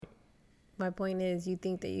My point is, you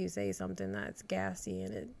think that you say something that's gassy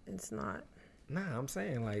and it's not. Nah, I'm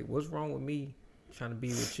saying, like, what's wrong with me trying to be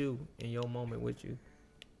with you in your moment with you?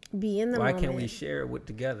 Be in the moment. Why can't we share it with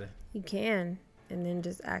together? You can, and then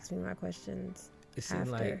just ask me my questions. It seems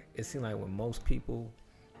like when most people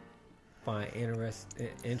find interest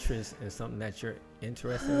in something that you're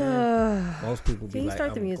interested in, most people be like,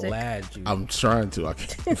 I'm glad you. I'm trying to. I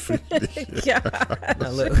can't figure this shit out. Now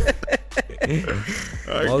look.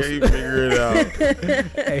 I can't figure it out.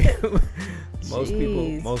 Hey,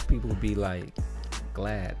 most people be like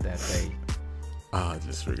glad that they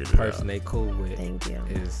just figured it out. Person they cool with Thank you.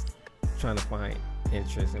 is trying to find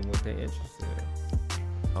interest in what they're interested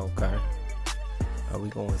in. Okay. Are we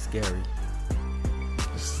going scary?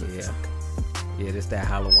 Yeah, this that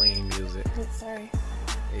Halloween music. Oh, sorry.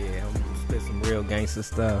 Yeah, I'm gonna spit some real gangster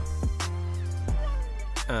stuff.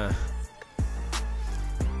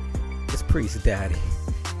 It's Priest Daddy.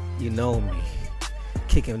 You know me.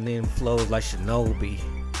 Kicking in flows like Shinobi.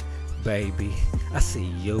 Baby, I see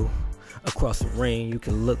you. Across the ring, you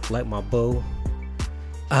can look like my boo.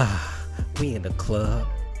 We in the club.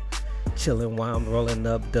 Chilling while I'm rolling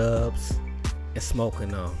up dubs and smoking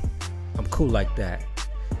them. I'm cool like that.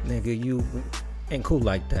 Nigga, you ain't cool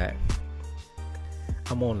like that.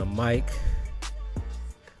 I'm on the mic.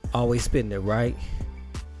 Always spitting it right.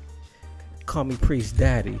 Call me Priest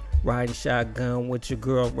Daddy. Riding shotgun with your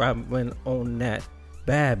girl riding on that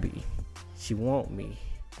babby. She want me.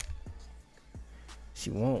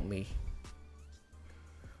 She want me.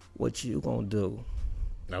 What you gonna do?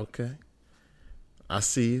 Okay. I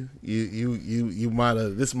see you. You might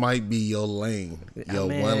have. This might be your lane. Your one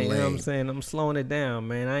lane. You know what I'm saying? I'm slowing it down,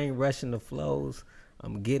 man. I ain't rushing the flows.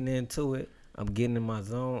 I'm getting into it. I'm getting in my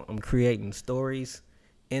zone. I'm creating stories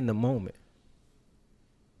in the moment.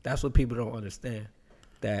 That's what people don't understand.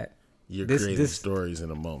 That you're creating stories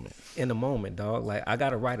in a moment. In a moment, dog. Like, I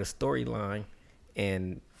gotta write a storyline,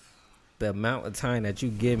 and the amount of time that you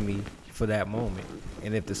give me for that moment.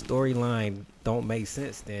 And if the storyline don't make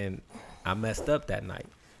sense, then I messed up that night.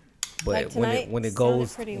 But like when it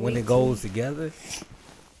goes together,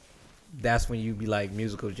 that's when you be like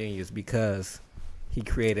musical genius, because he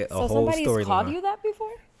created a whole storyline. So somebody's called you that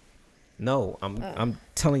before? No, I'm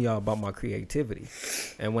telling y'all about my creativity,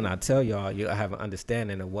 and when I tell y'all, you have an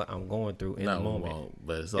understanding of what I'm going through in the moment.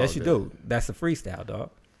 But it's yes, you do. That's a freestyle,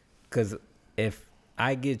 dog. Because if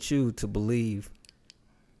I get you to believe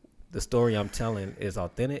the story I'm telling is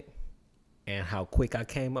authentic, and how quick I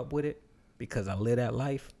came up with it because I live that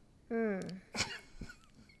life, you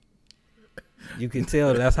can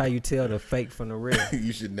tell. That's how you tell the fake from the real.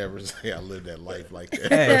 You should never say I live that life like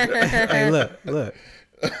that. Hey, look.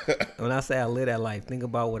 When I say I live that life, think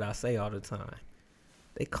about what I say all the time.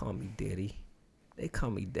 They call me Diddy. They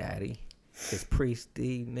call me Daddy. It's Priest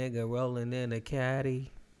D, nigga, rolling in a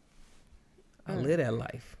caddy. I live that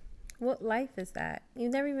life. What life is that?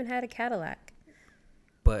 You've never even had a Cadillac.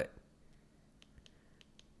 But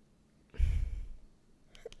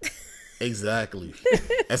exactly.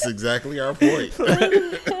 That's exactly our point.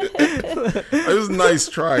 It was a nice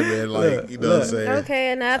try, man. Like, you know what I'm saying?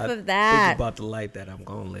 Okay, enough of that. Think about the life that I'm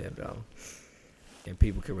going to live, though. And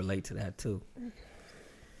people can relate to that, too.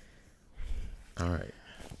 All right.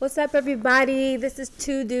 What's up, everybody? This is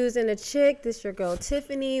Two Dudes and a Chick. This is your girl,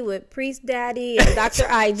 Tiffany, with Priest Daddy and Dr.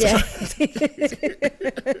 IJ.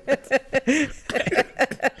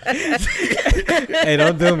 Hey,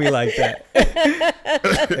 don't do me like that.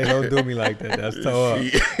 Hey, don't do me like that. That's toe up.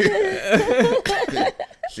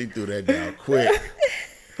 She threw that down quick.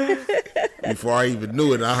 Before I even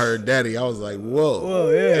knew it, I heard Daddy. I was like, whoa. Whoa,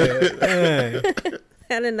 yeah.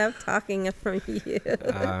 Had enough talking from you.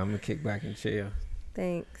 I'm going to kick back and chill.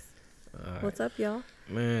 Thanks. Right. What's up, y'all?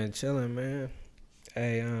 Man, chilling, man.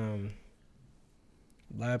 Hey, a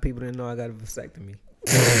lot of people didn't know I got a vasectomy.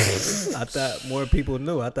 I thought more people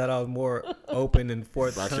knew. I thought I was more open and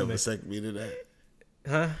forthcoming. Brought your vasectomy to that?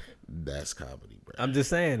 Huh? That's comedy, bro. I'm just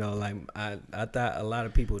saying, though, like, I thought a lot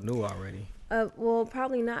of people knew already. Well,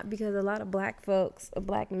 probably not, because a lot of black folks,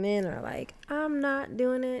 black men are like, I'm not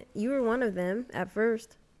doing it. You were one of them at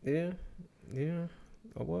first. Yeah,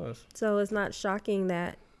 I was. So it's not shocking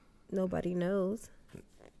that nobody knows.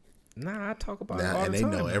 Nah, I talk about it all the time.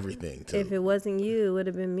 And they know everything, too. If it wasn't you, it would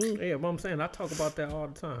have been me. Yeah, but I'm saying, I talk about that all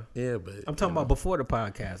the time. Yeah, but I'm talking about before the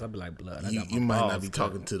podcast. I'd be like, blood. You might not be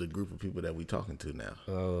talking to the group of people that we talking to now.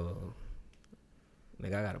 Oh.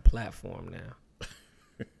 Nigga, I got a platform now.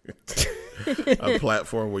 a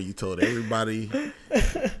platform where you told everybody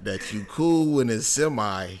that you cool when it's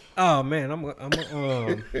semi. Oh man,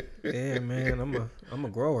 yeah man, I'm a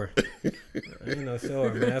grower. I ain't no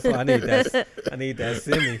shower, man. That's why I need that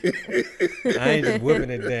semi. I ain't just whipping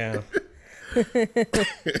it down.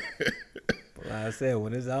 But like I said,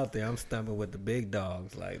 when it's out there, I'm stumping with the big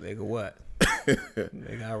dogs. Like, nigga, what?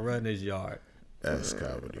 Nigga, I run this yard. That's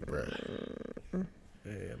comedy, bro.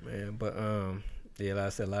 Yeah, man. But yeah, like I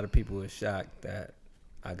said, a lot of people were shocked that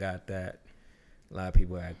I got that. A lot of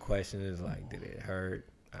people had questions like, did it hurt?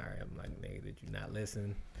 All right, I'm like, nigga, did you not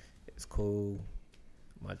listen? It's cool.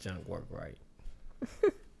 My junk worked right.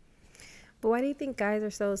 But why do you think guys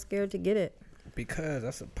are so scared to get it? Because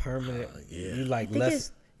that's a permanent. Yeah. You like I think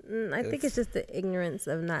less. I think it's just the ignorance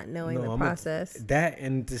of not knowing the process. That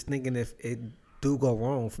and just thinking if it do go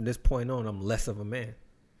wrong from this point on, I'm less of a man.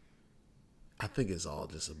 I think it's all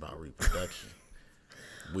just about reproduction.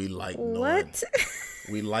 We like knowing. What?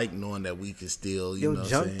 We like knowing that we can still, you Your know, what I'm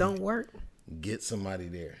junk saying, don't work, get somebody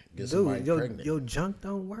there, get dude. somebody pregnant. Your junk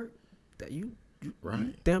don't work. That you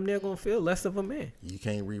Right. damn near gonna feel less of a man. You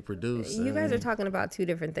can't reproduce. You guys are talking about two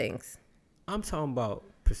different things. I'm talking about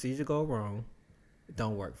procedure go wrong, it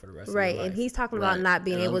don't work for the rest of Right. your life. And he's talking about not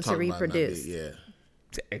being And I'm able to talking about not reproduce. yeah.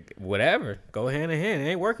 Whatever, go hand in hand. It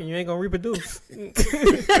ain't working, you ain't gonna reproduce.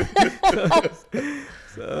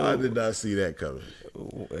 I did not see that coming.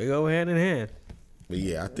 They go hand in hand. But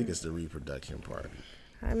yeah, I think it's the reproduction part.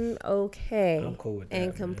 I'm okay. I'm cool with that, and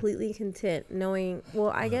man. completely content knowing.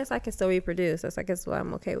 Well, I guess I can still reproduce. That's I guess why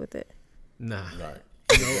I'm okay with it. Nah, Right.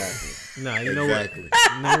 Exactly. nah. You know Exactly.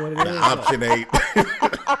 what? You know what it The is? option 8.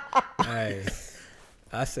 Hey,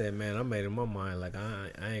 I said, man, I made in my mind like I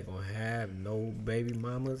ain't gonna have no baby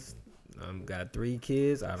mamas. I'm got 3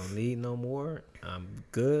 kids. I don't need no more. I'm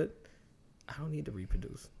good. I don't need to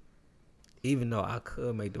reproduce. Even though I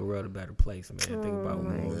could make the world a better place, man. Think about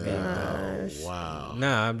more baby dogs. Wow.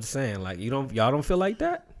 Nah, I'm just saying, like y'all don't feel like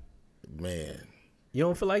that. Man. You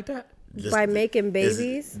don't feel like that. Just By making is-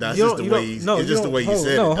 babies? That's You just don't- the you way don't- you, no, it's just the way you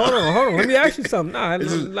said no, it. hold on. Let me ask you something. Nah,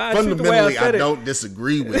 It's just, nah, shoot the way I fundamentally, said I it. don't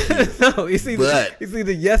disagree with you. No, it's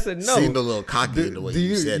either yes or no. Seemed a little cocky in the way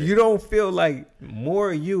you said it. You don't feel like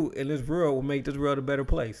more of you in this world will make this world a better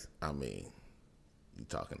place? I mean, you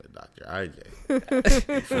talking to Dr.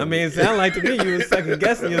 RJ. I mean, it sounded like to me you were second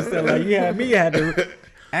guessing yourself. Like you had to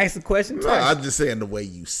ask the question No, twice. I'm just saying the way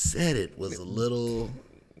you said it was a little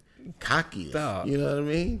cocky. Dog. You know what I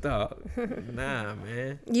mean? Dog. Nah,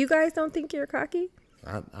 man. You guys don't think you're cocky?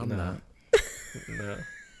 I'm Nah. not. No,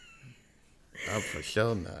 I'm for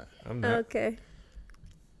sure not. I'm not. Okay.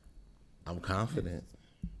 I'm confident.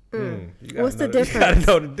 You gotta What's the know- You difference? gotta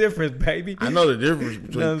know the difference, baby. I know the difference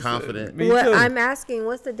between No, I'm saying- confident. Me What too. I'm asking,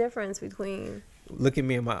 what's the difference between? Look at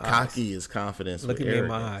me in my eyes. Cocky is confidence. Look with at me in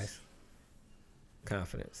my arrogance. eyes.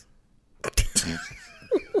 Confidence.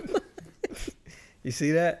 You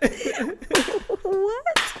see that? What?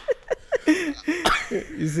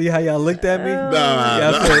 You see how y'all looked at me?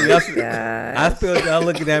 I feel y'all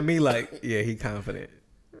looking at me like, yeah, he confident.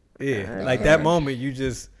 Yeah, like that moment, you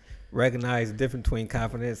just recognize the difference between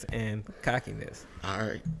confidence and cockiness. All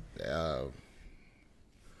right. I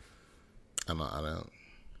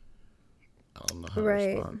don't know how Right. to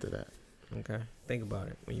respond to that. Okay, think about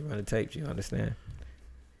it. When you run the tapes, you understand.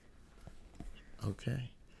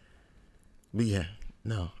 Okay. But yeah,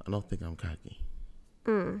 no, I don't think I'm cocky.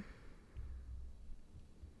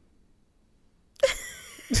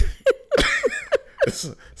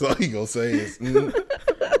 So all you gonna say is,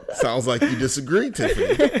 sounds like you disagree,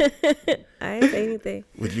 Tiffany. I didn't say anything.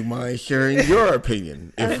 Would you mind sharing your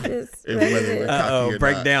opinion I'm just if ready whether we're to, cocky or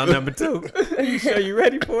Breakdown not? number 2. You sure you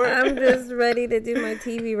ready for it? I'm just ready to do my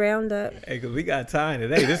TV roundup. Hey, cause we got time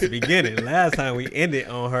today. This is the beginning. Last time we ended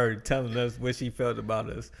on her telling us what she felt about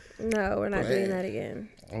us. No, we're not Right. doing that again.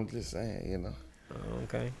 I'm just saying, you know. Oh,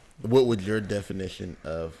 okay. What would your definition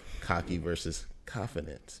of cocky versus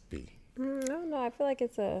confidence be? I don't know. I feel like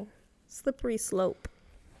it's a slippery slope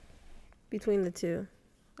between the two.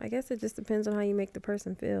 I guess it just depends on how you make the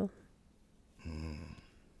person feel.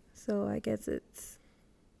 So I guess it's,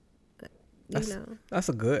 That's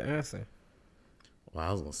a good answer. Well,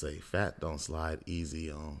 I was gonna say fat don't slide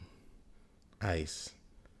easy on ice.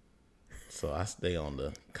 So I stay on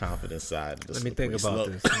the confident side. Of the Let me think about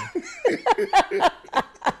slippery this.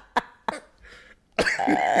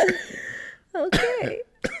 okay.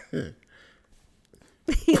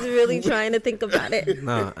 He's really trying to think about it.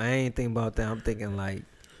 No, I ain't thinking about that. I'm thinking like,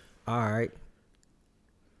 all right,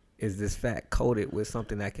 is this fat coated with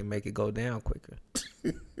something that can make it go down quicker?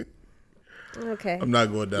 Okay. I'm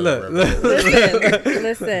not going down Look, the rabbit hole.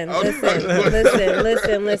 Listen.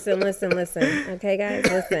 Okay, guys,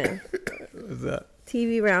 listen. What's up?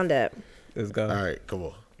 TV Roundup. Let's go. All right, come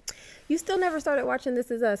on. You still never started watching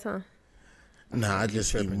This Is Us, huh? Nah, I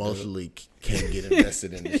just emotionally can't get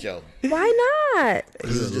invested in the show. Why not?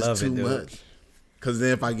 Because it's You would just love too it, dude. much. Because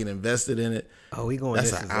then if I get invested in it, Oh, we going.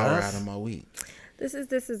 that's This an Is hour Us? out of my week. This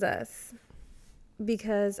is Us.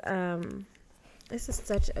 Because this is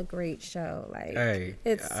such a great show. Like, Hey,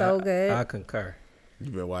 it's so good. I concur.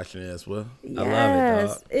 You've been watching it as well? Yes, I love it,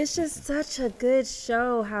 dog. it's just such a good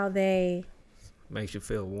show. How they Makes you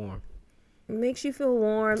feel warm. makes you feel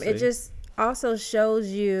warm. It See? just also shows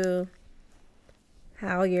you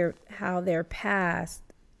how their past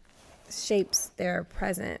shapes their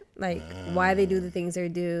present, like why they do the things they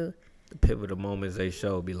do. The pivotal moments they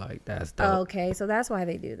show be like, that's dope. Okay, so that's why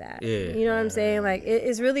they do that. Yeah. You know what I'm saying? Like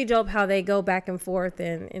it's really dope how they go back and forth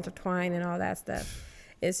and intertwine and all that stuff.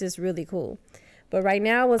 It's just really cool. But right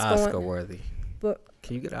now, what's Oscar going? worthy. But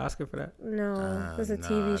Can you get an Oscar for that? no, it's a nah, I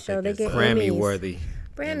TV show. think They it's get Grammy Emmys. worthy.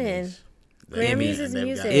 Brandon, Emmys. Grammys is They've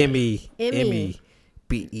music. got- Emmy,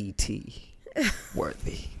 BET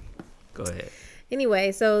worthy. Go ahead.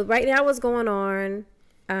 Anyway, so right now what's going on,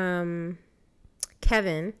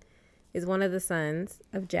 Kevin is one of the sons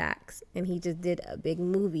of Jax, and he just did a big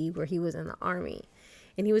movie where he was in the army.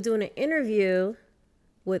 And he was doing an interview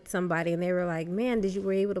with somebody, and they were like, man,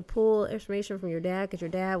 were you able to pull information from your dad? Because your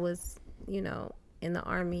dad was, in the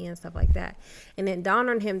army and stuff like that. And it dawned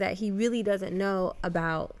on him that he really doesn't know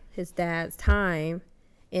about his dad's time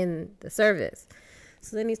in the service.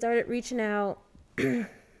 So then he started reaching out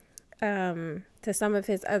to some of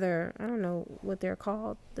his other, I don't know what they're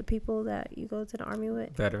called, the people that you go to the army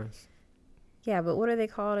with. Veterans, Yeah, but what are they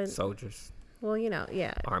called? soldiers, Well,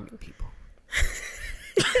 yeah. army people.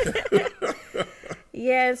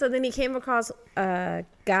 Yeah, and so then he came across a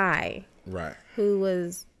guy Right. who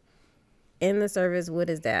was in the service with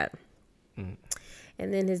his dad.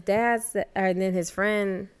 And then his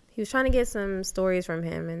friend, he was trying to get some stories from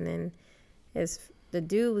him, and then the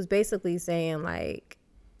dude was basically saying, like,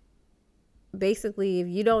 if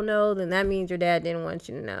you don't know, then that means your dad didn't want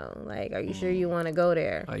you to know. Like, are you sure you want to go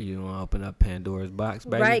there? Are you gonna open up Pandora's box,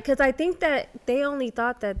 baby? Right, because I think that they only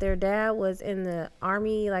thought that their dad was in the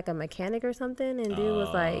army, like a mechanic or something, and dude was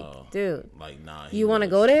like, dude, Like, nah. you want to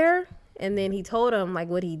go there? And then he told him, like,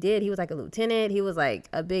 what he did. He was like a lieutenant. He was like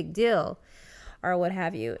a big deal or what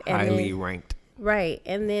have you. And Highly then, ranked. right.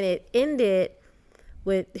 And then it ended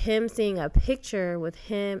with him seeing a picture with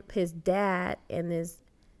his dad, and this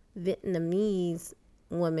Vietnamese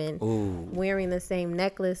woman wearing the same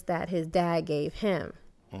necklace that his dad gave him.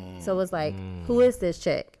 So it was like, who is this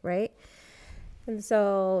chick, right? And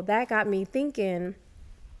so that got me thinking,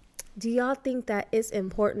 do y'all think that it's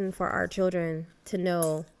important for our children to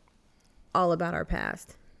know all about our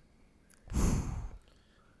past?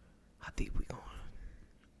 How deep we going?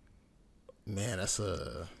 Man, that's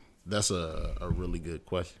a really good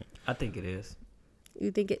question. Uh, I think it is.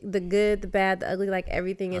 You think the good, the bad, the ugly, like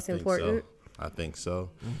everything is important? I think so.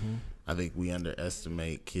 Mm-hmm. I think we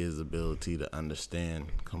underestimate kids' ability to understand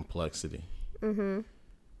complexity. Mm-hmm.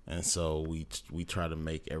 And so we try to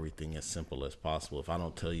make everything as simple as possible. If I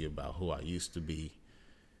don't tell you about who I used to be,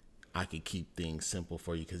 I could keep things simple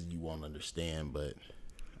for you because you won't understand. But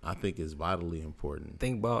I think it's vitally important.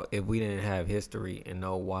 Think about if we didn't have history and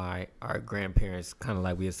know why our grandparents, kind of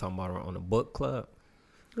like we were talking about on the book club.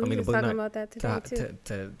 We were just book talking night, about that today,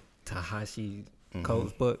 too. Tahashi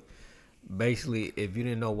Coates' book. Basically, if you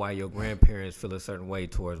didn't know why your grandparents feel a certain way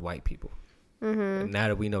towards white people, and now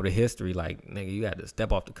that we know the history, like, nigga, you got to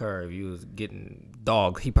step off the curb. You was getting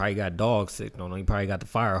he probably got dog sick. No, he probably got the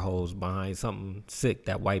fire hose behind something sick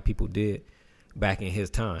that white people did back in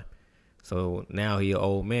his time. So now he an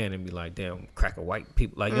old man and be like, damn, cracker white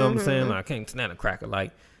people. Like, you know what I'm saying? Like, I can't stand a cracker.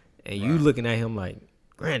 Like, and you looking at him like,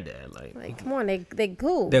 granddad, like come on, they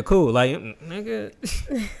cool. they're cool. Like, nigga,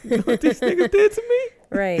 you know what these niggas did to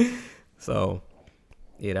me? Right. So,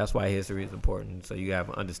 yeah, that's why history is important. So you have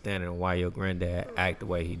an understanding of why your granddad act the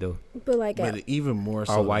way he do, But like, But even more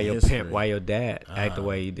so, or why than your history, why your dad act the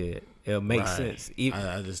way he did. It'll make right. sense. Even,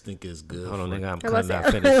 I just think it's good. hold on, for- nigga, I'm I was kind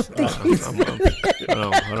of about not finished.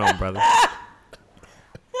 Hold on, brother.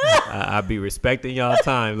 I be respecting y'all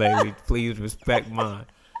time lately. Please respect mine.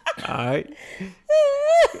 All right.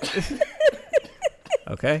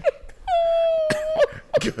 Okay.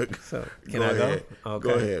 So can I ahead. go? Go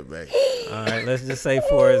ahead, man. All right. Let's just say,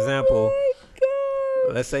 for example,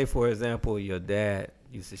 your dad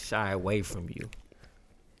used to shy away from you.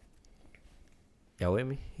 Y'all with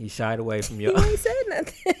me? He shied away from you. you ain't said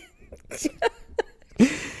nothing.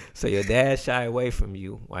 So your dad shy away from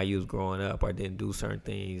you while you was growing up, or didn't do certain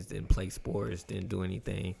things, didn't play sports, didn't do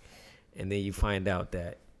anything, and then you find out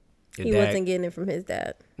that he wasn't getting it from his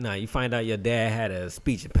dad. No, you find out your dad had a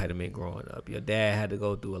speech impediment growing up. Your dad had to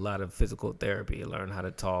go through a lot of physical therapy, learn how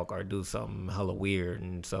to talk or do something hella weird,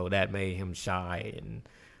 and so that made him shy and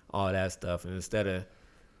all that stuff. And instead of,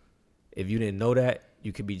 if you didn't know that,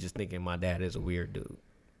 you could be just thinking my dad is a weird dude.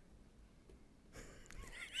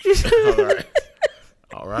 All right.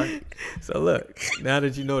 All right. So look, now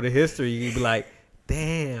that you know the history, you be like,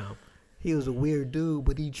 damn, he was a weird dude,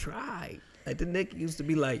 but he tried. Like the nigga used to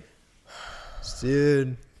be like,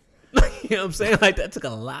 Sid. You know what I'm saying? Like that took a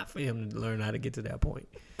lot for him to learn how to get to that point.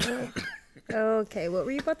 Okay, what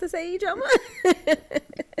were you about to say, Ijoma?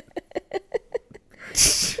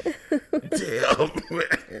 Damn.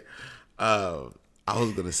 I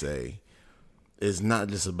was gonna say, it's not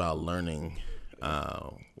just about learning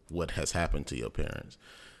what has happened to your parents,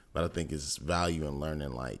 but I think it's value in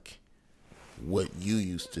learning like what you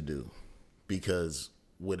used to do, because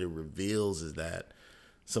what it reveals is that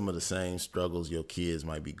some of the same struggles your kids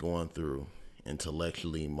might be going through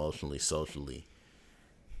intellectually, emotionally, socially,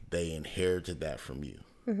 they inherited that from you.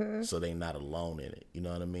 Mm-hmm. So they're not alone in it. You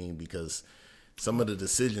know what I mean? Because some of the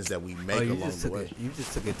decisions that we make along the way. You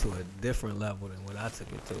just took it to a different level than what I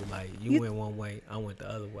took it to. Like you went one way, I went the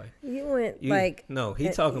other way. You went no. He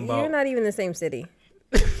talking about. You're not even in the same city.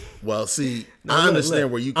 Well, see, I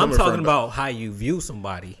understand where you coming from. from. I'm talking about how you view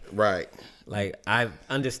somebody. Right. Like I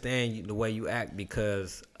understand the way you act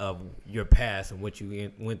because of your past and what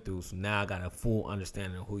you went through. So now I got a full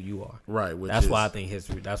understanding of who you are. Right. That's why I think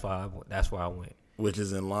history. That's why I went. Which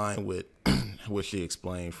is in line with what she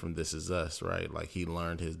explained from This Is Us, right? Like he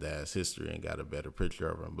learned his dad's history and got a better picture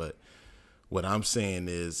of him. But what I'm saying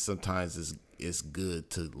is sometimes it's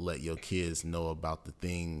good to let your kids know about the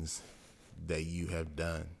things that you have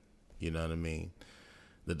done. You know what I mean?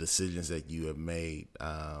 The decisions that you have made,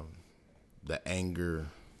 the anger,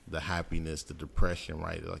 the happiness, the depression,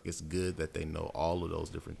 right? Like it's good that they know all of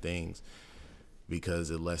those different things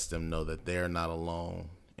because it lets them know that they're not alone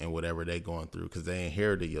in whatever they're going through because they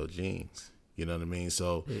inherited your genes. You know what I mean?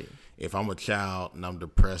 So if I'm a child and I'm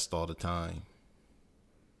depressed all the time,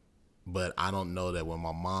 but I don't know that when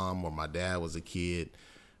my mom or my dad was a kid,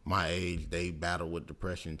 my age, they battled with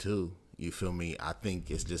depression too. You feel me? I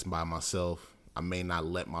think it's just by myself. I may not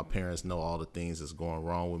let my parents know all the things that's going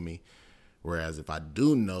wrong with me. Whereas if I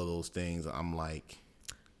do know those things, I'm like,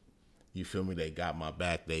 you feel me? They got my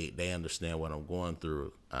back. They understand what I'm going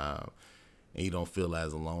through. And you don't feel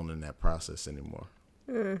as alone in that process anymore.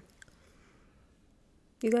 You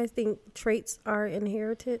guys think traits are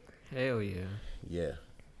inherited? Hell yeah. Yeah.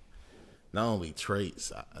 Not only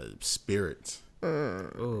traits, spirits.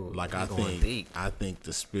 Ooh, like I think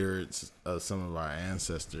the spirits of some of our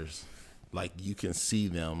ancestors, like you can see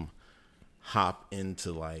them hop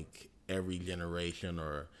into like every generation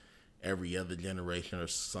or every other generation, or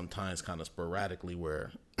sometimes kind of sporadically,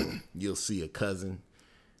 where you'll see a cousin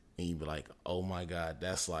and you be like, oh my God,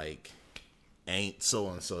 that's like Aunt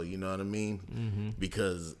so-and-so, you know what I mean? Mm-hmm.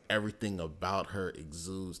 Because everything about her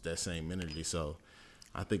exudes that same energy. So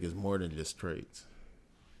I think it's more than just traits.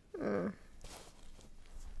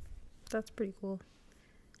 That's pretty cool.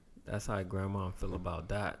 That's how grandma feel about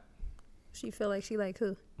that. She feel like she like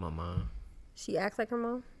who? My mom. She acts like her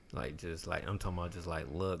mom? Like just like I'm talking about just like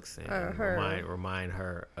looks and her. remind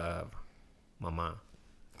her of my mom.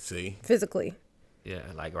 See? Physically. Yeah,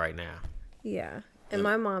 like right now. Yeah. And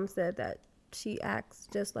my mom said that she acts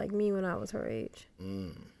just like me when I was her age.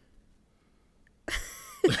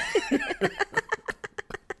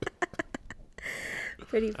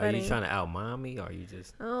 Pretty funny. Are you trying to out-mom me, or are you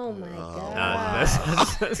just... Oh, my God. I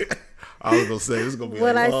was going to say, this is going to be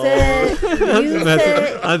what I said, you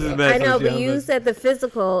said... I know, but you said the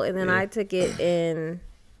physical, and then I took it in,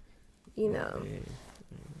 you know,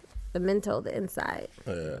 the mental, the inside.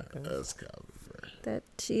 Yeah, that's common, right? That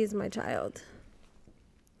she is my child.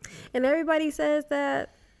 And everybody says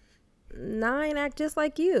that Nine act just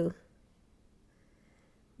like you.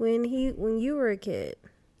 When you were a kid.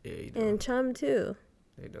 Yeah, you do. And Chum, too.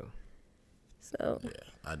 They do. So yeah,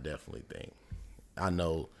 I definitely think. I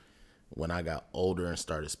know when I got older and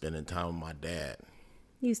started spending time with my dad.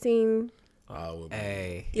 You seen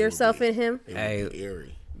yourself in him? It would be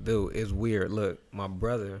eerie. Dude, it's weird. Look, my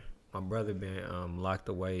brother been locked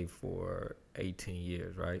away for 18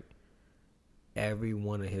 years, right? Every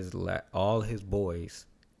one of all his boys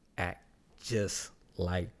act just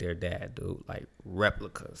like their dad, dude. Like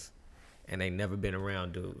replicas. And they never been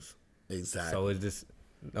around dudes. Exactly. So it's just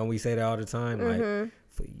Don't we say that all the time? Mm-hmm. Like,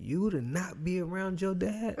 for you to not be around your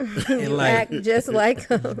dad and like act just like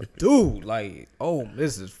him. Dude, like, oh,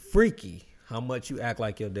 this is freaky. How much you act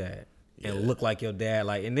like your dad and look like your dad,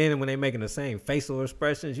 like, and then when they making the same facial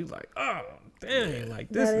expressions, you like, oh, dang, like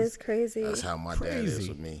this that is crazy. That's how my dad is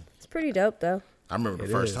with me. It's pretty dope though. I remember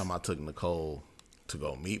the first time I took Nicole to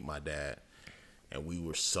go meet my dad, and we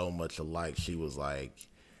were so much alike. She was like,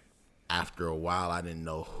 after a while, I didn't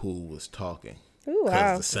know who was talking. Ooh,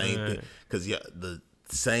 wow. The same thing, because the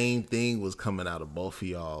same thing was coming out of both of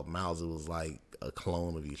y'all mouths. It was like a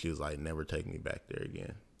clone of you. She was like, never take me back there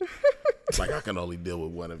again. Like, I can only deal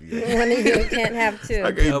with one of you. One of you can't have two.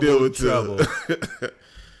 I can't deal with trouble.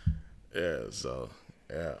 Yeah, so,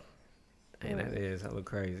 yeah. And that is hella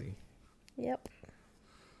crazy. Yep.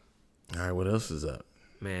 All right, what else is up?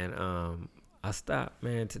 Man, I stopped,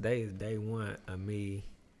 man. Today is day one of me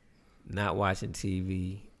not watching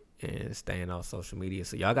TV and staying off social media.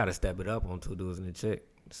 So y'all got to step it up on Two Dudes and a Chick.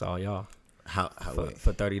 It's all y'all.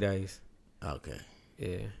 For 30 days. Okay.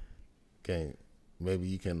 Yeah. Okay. Maybe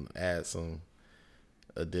you can add some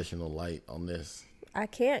additional light on this. I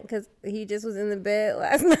can't because he just was in the bed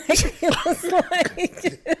last night. It was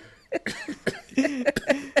like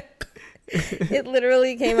it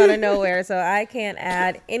literally came out of nowhere, so I can't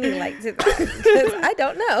add any light to that because I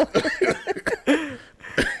don't know.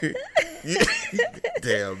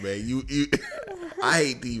 Damn, man, you I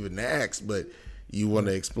hate to even ask, but you want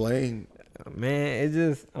to explain? Man, it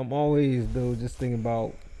just, I'm always, dude, just thinking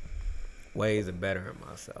about ways of bettering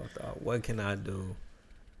myself, dog. What can I do?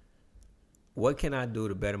 What can I do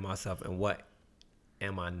to better myself, and what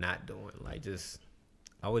am I not doing? Like,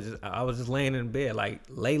 I was just laying in bed. Like,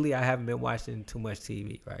 lately, I haven't been watching too much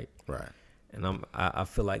TV, right? Right. And I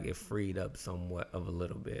feel like it freed up somewhat of a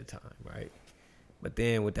little bit of time, right? But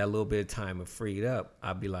then with that little bit of time it freed up,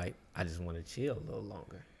 I'd be like, I just want to chill a little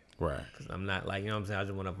longer. Right. Because I'm not like, you know what I'm saying? I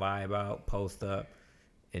just want to vibe out, post up,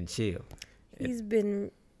 and chill. He's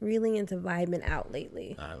been really into vibing out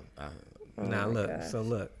lately. So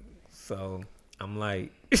I'm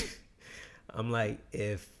like,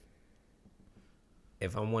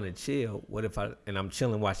 if I want to chill, what if I'm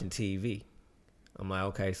chilling watching TV? I'm like,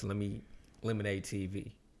 okay, so let me eliminate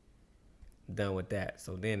TV. Done with that.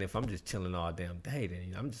 So then if I'm just chilling all damn day,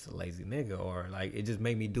 then I'm just a lazy nigga, or like it just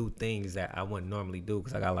made me do things that I wouldn't normally do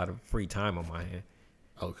because I got a lot of free time on my hand.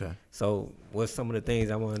 Okay. So what's some of the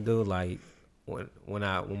things I want to do? Like when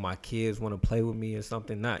my kids want to play with me or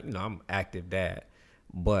something, not, I'm active dad,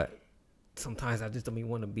 but sometimes I just don't even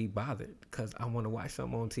want to be bothered because I want to watch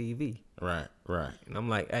something on TV. Right. And I'm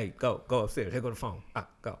like, hey, go upstairs. Here go the phone.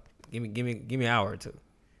 Go. Give me an hour or two.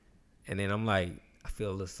 And then I'm like, I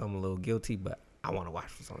feel a little guilty, but I want to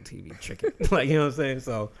watch what's on TV, trick it. Like, you know what I'm saying?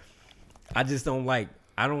 So I don't like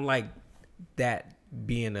that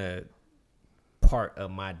being a part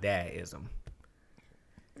of my dadism.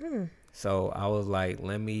 So I was like, for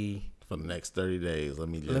the next 30 days, let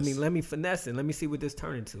me finesse it. Let me see what this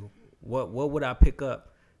turned into. What would I pick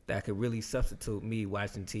up that could really substitute me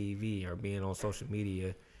watching TV or being on social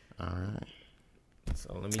media? All right.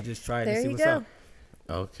 So let me just try it and see what's up.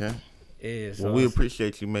 Okay. Yeah, so well, we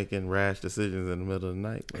appreciate you making rash decisions in the middle of the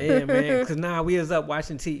night. Yeah, man. Because now we was up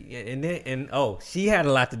watching TV, and she had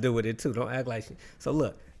a lot to do with it too. Don't act like she. So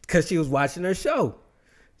look, because she was watching her show.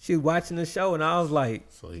 She was watching the show, and I was like,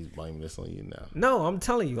 so he's blaming this on you now. No, I'm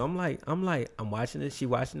telling you, I'm watching it. She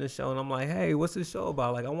watching the show, and I'm like, hey, what's this show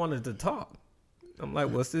about? Like, I wanted to talk. I'm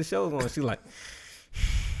like, what's this show on? She's like,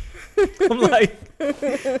 I'm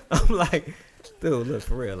like. Dude, look,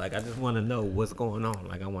 for real. Like, I just want to know what's going on.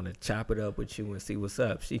 Like, I want to chop it up with you and see what's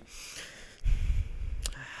up.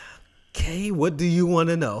 Okay, what do you want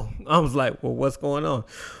to know? I was like, well, what's going on?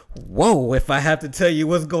 Whoa, if I have to tell you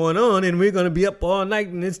what's going on and we're going to be up all night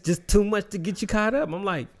and it's just too much to get you caught up. I'm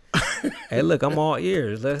like, hey, look, I'm all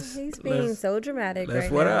ears. He's being so dramatic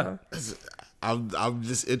right now. I'm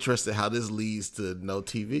just interested how this leads to no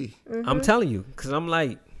TV. Mm-hmm. I'm telling you, because I'm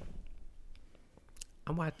like,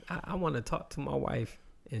 I want to talk to my wife,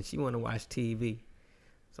 and she want to watch TV.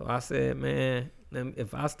 So I said, man,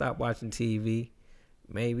 if I stop watching TV,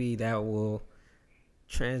 maybe that will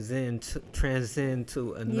transcend to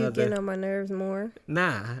another. You getting on my nerves more?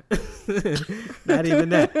 Nah, not even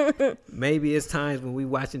that. Maybe it's times when we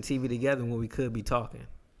watching TV together when we could be talking.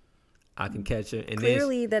 I can catch her. And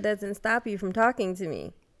clearly, that doesn't stop you from talking to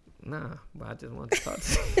me. Nah, but I just want to talk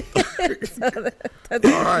to you.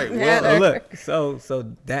 All right. Well, look, so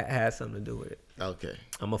that has something to do with it. Okay.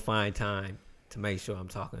 I'm going to find time to make sure I'm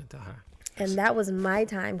talking to her. And that was my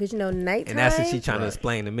time because, nighttime. And that's what she's trying to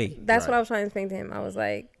explain to me. That's what I was trying to explain to him. I was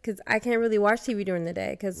like, because I can't really watch TV during the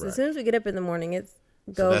day because as soon as we get up in the morning, it's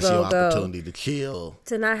go, that's go, your go. opportunity to chill.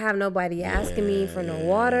 To not have nobody asking me for no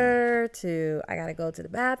water, to I gotta go to the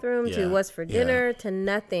bathroom, to what's for dinner, to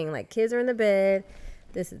nothing. Like, kids are in the bed.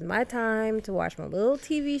 This is my time to watch my little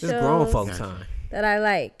TV shows. It's grown folk time that I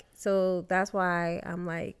like. So that's why I'm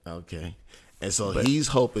like, okay. And so he's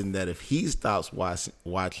hoping that if he stops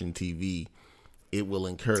watching TV, it will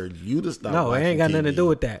encourage you to stop. No, it ain't got TV nothing to do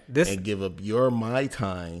with that. And give up my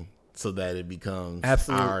time so that it becomes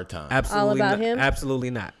our time. Absolutely all about not, him. Absolutely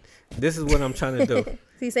not. This is what I'm trying to do.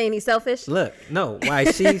 he's saying he's selfish. Look, no, why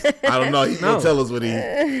she's I don't know. He's gonna tell us what he.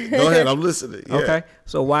 Go ahead, I'm listening. Yeah. okay.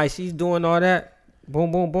 So while she's doing all that,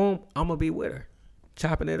 boom, boom, boom, I'm gonna be with her,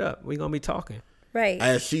 chopping it up. We gonna be talking. Right.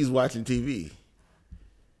 As she's watching TV.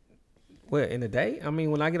 Well, in the day? I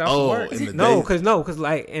mean, when I get off work. In the No, day? because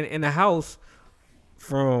like in the house,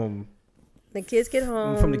 from the kids get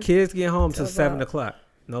home. the kids get home till till 7 about- o'clock,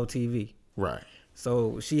 no TV. Right.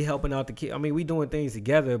 So she helping out the kid. I mean, we doing things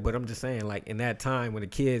together, but I'm just saying, like in that time when the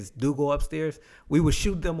kids do go upstairs, we would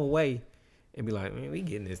shoot them away and be like, man, we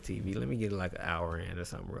getting this TV. Let me get like an hour in or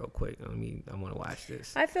something real quick. I want to watch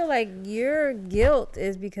this. I feel like your guilt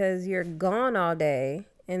is because you're gone all day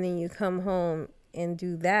and then you come home and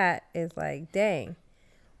do that. It's like, dang.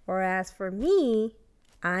 Or as for me,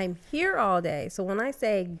 I'm here all day. So when I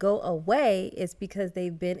say go away, it's because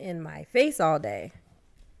they've been in my face all day.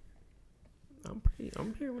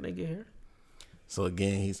 I'm here when they get here. So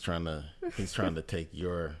again, he's trying to take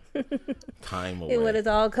your time away. And what it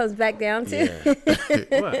all comes back down to.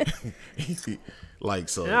 Yeah. What? Like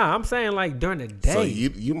so. Yeah, I'm saying like during the day. So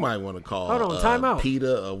you might want to call. Hold on, time out.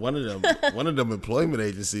 PETA or one of them employment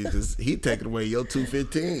agencies because he taking away your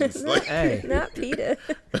 215s. Like, hey, Not PETA.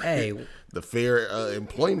 hey, the fair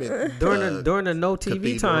employment during the no TV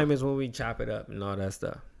cathedral. time is when we chop it up and all that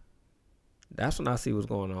stuff. That's when I see what's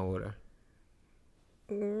going on with her.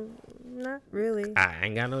 Not really. I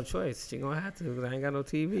ain't got no choice. She gonna have to because I ain't got no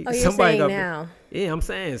TV. Oh, you're saying gonna, now. Yeah, I'm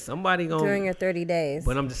saying somebody gonna During your 30 days.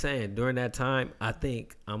 But I'm just saying during that time, I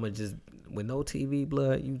think I'm gonna just with no TV,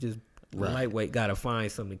 blood. You just lightweight gotta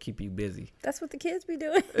find something to keep you busy. That's what the kids be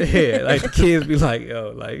doing. Yeah, like the kids be like,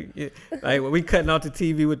 yo, like when we cutting off the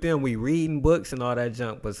TV with them, we reading books and all that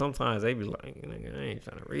junk. But sometimes they be like, nigga, I ain't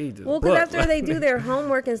trying to read this. Well, book. because after they do their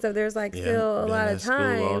homework and stuff, there's like Yeah, still a been lot at of school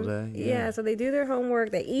all time. day, Yeah, yeah. so they do their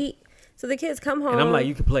homework, they eat. So the kids come home. And I'm like,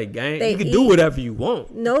 you can play games, They you can do eat. whatever you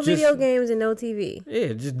want. No Just- video games and no TV.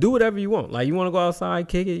 Yeah, just do whatever you want. Like you want to go outside,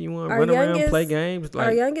 kick it. You want to Our run around, youngest- play games. Our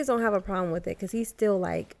Like youngest don't have a problem with it because he's still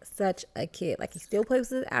like such a kid. Like he still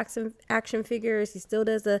plays with action figures. He still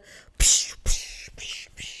does the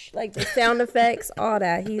like the sound effects, all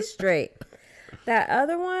that. He's straight. That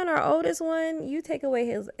other one, our oldest one, you take away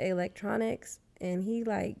his electronics and he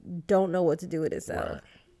like don't know what to do with himself. Right.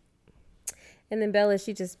 And then Bella,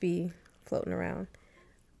 she just be floating around.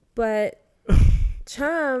 But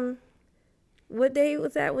Chum, what day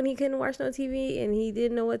was that when he couldn't watch no TV and he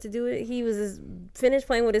didn't know what to do with it? He was just finished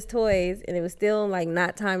playing with his toys and it was still like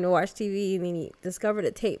not time to watch TV. And then he discovered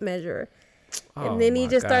a tape measure. And then he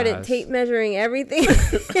just started tape measuring everything.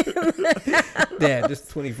 Dad, just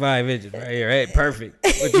 25 inches right here. Hey, perfect.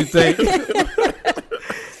 What you think?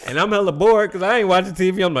 And I'm hella bored because I ain't watching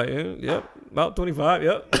TV. I'm like, yep, about 25.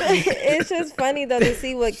 Yep. It's just funny though to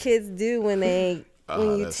see what kids do when you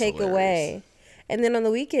that's take hilarious. away. And then on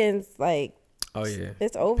the weekends, like, Oh yeah.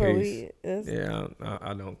 it's over. Peace. It's Yeah,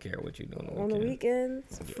 I don't care what you do on the weekend.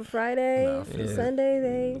 weekends for Friday, Nah, for yeah.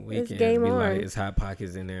 Sunday, it's Weekend game be on. like, it's hot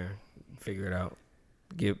pockets in there. Figure it out.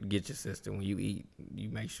 Get your sister when you eat. You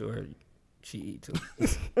make sure she eat too.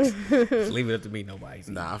 Just leave it up to me. Nobody's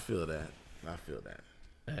eating. Nah, I feel that.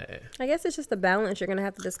 I guess it's just a balance you're gonna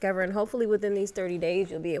have to discover, and hopefully within these 30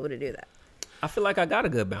 days you'll be able to do that. I feel like I got a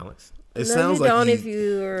good balance. It No, sounds you like don't you if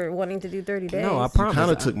you are wanting to do 30 days. No, I kind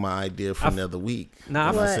promise. of took my idea from the other week.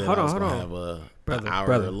 Nah, When I said hold I was on, gonna hold have an Brother, hour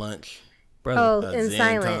brother. lunch. Brother, Oh, in Zen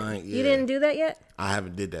silent. time, You yeah. didn't do that yet? I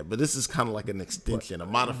haven't did that, but this is kind of like an extension, a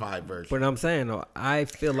modified version. but I'm saying though, I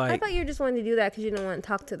feel I like thought you just wanted to do that because you didn't want to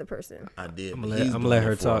talk to the person. I did. I'm but gonna he's let doing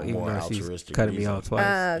her it for talk, a even more though she's altruistic cutting me reason. off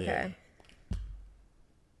twice. Okay.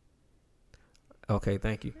 Okay,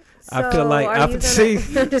 thank you. So I feel like are I you gonna- see.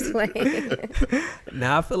 I'm just playing.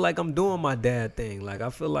 Now I feel like I'm doing my dad thing. Like I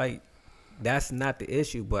feel like that's not the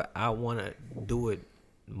issue, but I want to do it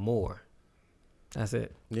more. That's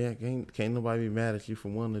it. Yeah, can't nobody be mad at you for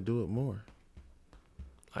wanting to do it more.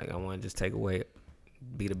 Like I want to just take away,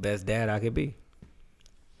 be the best dad I could be.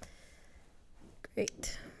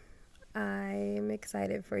 Great. I'm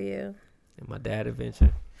excited for you And my dad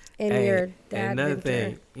adventure. and Hey, your and dad another adventure.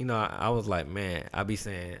 thing, you know, I was like, man, I be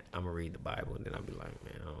saying I'm gonna read the Bible, and then I be like,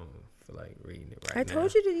 man, I don't don't feel like reading it right I now.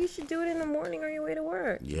 told you that you should do it in the morning on your way to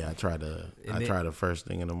work. Yeah, I try to then- first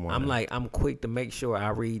thing in the morning. I'm quick to make sure I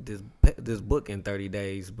read this book in 30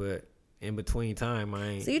 days, but in between time, I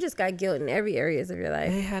ain't. So you just got guilt in every areas of your It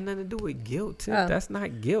life. ain't had nothing to do with guilt, Tip. Oh. That's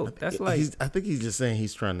not guilt. That's like, I think he's just saying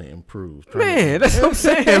he's trying to improve. man, that's what I'm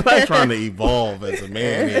saying. Like, trying to evolve as a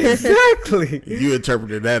man. Is. exactly. You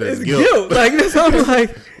interpreted that as It's guilt. guilt. Like, that's what I'm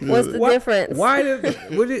like. What's the difference? Why?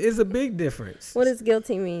 What is a big difference? What does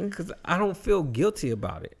guilty mean? Because I don't feel guilty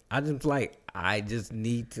about it. I just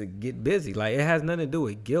need to get busy. Like, it has nothing to do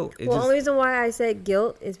with guilt. It Well, the just, only reason why I said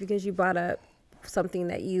guilt is because you brought up something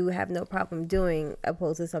that you have no problem doing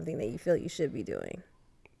opposed to something that you feel you should be doing.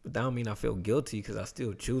 but that don't mean I feel guilty because I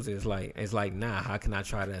still choose it. It's like, nah, how can I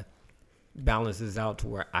try to balance this out to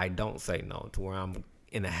where I don't say no, to where I'm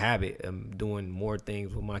in a habit of doing more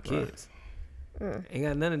things with my kids? Ain't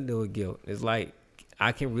got nothing to do with guilt. It's like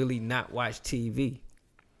I can really not watch TV.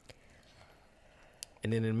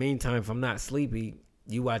 And then in the meantime, if I'm not sleepy,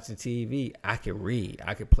 you watching TV, I can read.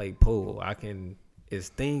 I can play pool. It's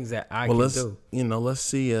things that I can do. Let's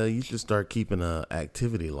see. You should start keeping a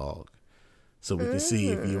activity log, so we can see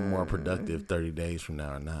if you're more productive 30 days from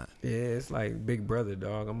now or not. Yeah, it's like Big Brother,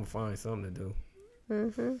 dog. I'm gonna find something to do.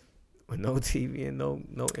 With no TV and no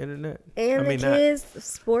internet. And I mean, the kids'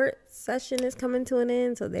 sports session is coming to an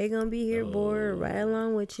end, so they're gonna be here bored right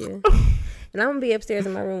along with you. And I'm gonna be upstairs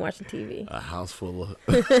in my room watching TV. A house full of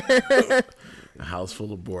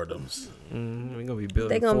boredoms. We're gonna be building.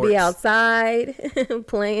 They're gonna forts. be outside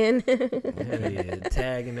playing. Hell yeah,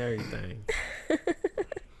 tag and everything.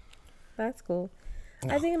 That's cool.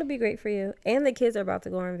 I think it'll be great for you. And the kids are about to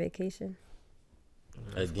go on vacation.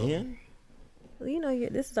 Again? Well,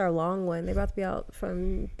 this is our long one. They're about to be out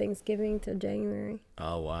from Thanksgiving to January.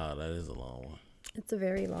 Oh wow, that is a long one. It's a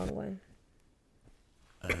very long one.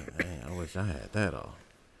 Man, I wish I had that all.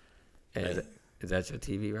 Hey, is that your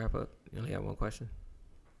TV wrap up? You only have one question?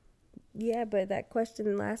 Yeah, but that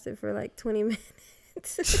question lasted for like 20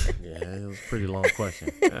 minutes. Yeah, it was a pretty long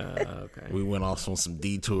question. Okay. We went off on some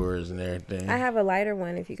detours and everything. I have a lighter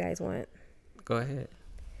one if you guys want. Go ahead.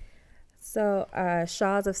 So,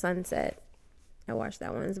 Shaws of Sunset. I watched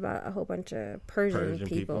that one. It's about a whole bunch of Persian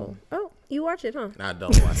people. Oh, you watch it, huh? I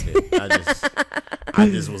don't watch it. I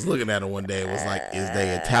just was looking at it one day. It was like, is they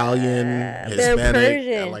Italian, Hispanic?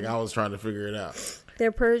 Persian. Like I was trying to figure it out.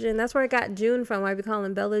 They're Persian. That's where I got June from. Why we call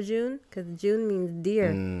him Bella June? Because June means deer.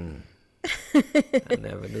 I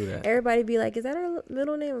never knew that. Everybody be like, is that her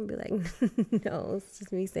middle name? I'd be like, no, it's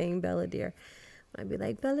just me saying Bella Deer. I'd be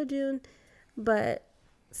like, Bella June. But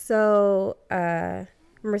so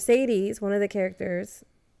Mercedes, one of the characters,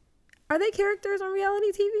 are they characters on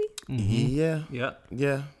reality TV? Yeah. Yep.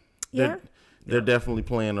 Yeah. Yeah. They're definitely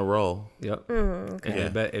playing a role. Yep. Okay.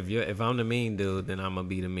 And if I'm the mean dude, then I'm gonna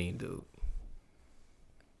be the mean dude.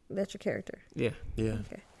 That's your character. Yeah. Yeah.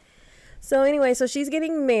 Okay. So anyway, so she's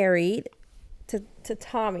getting married to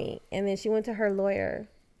Tommy, and then she went to her lawyer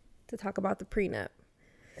to talk about the prenup.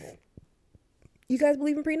 You guys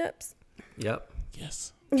believe in prenups? Yep.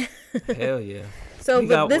 Yes. Hell yeah. So We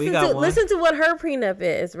got one. listen to what her prenup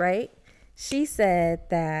is, right? She said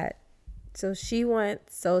that so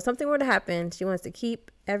something were to happen, she wants to keep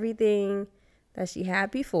everything that she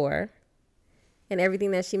had before and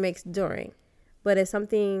everything that she makes during. But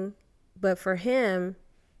for him,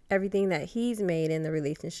 everything that he's made in the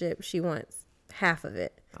relationship, she wants half of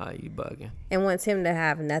it. Oh, you bugging. And wants him to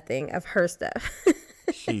have nothing of her stuff.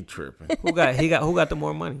 She tripping. Who got the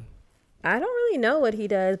more money? I don't really know what he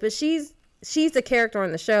does, but she's the character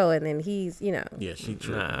on the show, and then he's, Yeah, she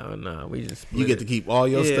tripping. Nah, we just You split get it. to keep all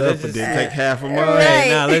your Yeah, stuff, let's but just- then take half of mine. Right. Hey,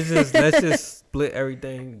 nah, let's just split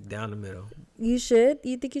everything down the middle. You should?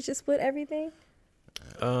 You think you should split everything?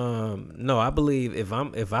 No, I believe if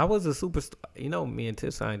I was a superstar, me and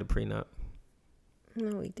Tiff signed a prenup.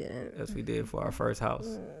 No, we didn't. As we did for our first house.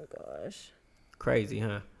 Oh gosh. Crazy,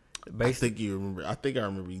 huh? I think you remember. I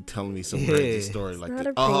remember you telling me some Yeah. crazy story like not that.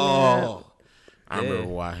 a prenup. I remember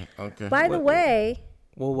why. Okay. By the way,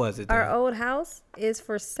 What was it? our then? old house is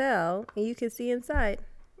for sale, and you can see inside.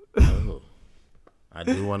 Oh. I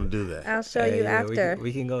do want to do that. I'll show Hey, you yeah, after.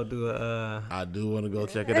 We can go do a. I do want to go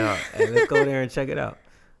check it out. Hey, let's go there and check it out.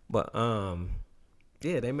 But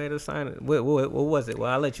yeah, they made us sign it. What was it? Well,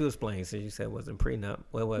 I'll let you explain since you said it wasn't prenup.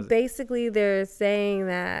 What was it? Basically, they're saying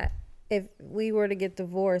that if we were to get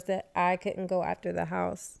divorced, that I couldn't go after the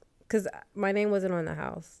house because my name wasn't on the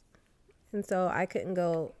house, and so I couldn't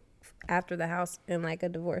go after the house in like a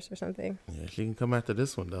divorce or something. Yeah, she can come after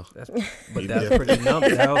this one though. But that's pretty that was pretty You have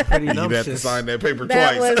to numptious. sign that paper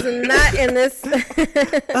That twice. was not in this.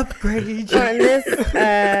 Upgrade. On this.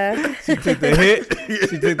 She took the hit.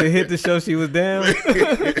 She took the hit to show she was down.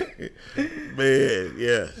 Man,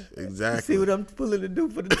 yeah, exactly. See what I'm pulling to do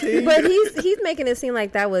for the team. But he's making it seem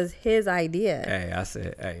like that was his idea. Hey, I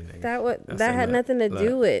said, hey, nigga. That I that said, had look, nothing to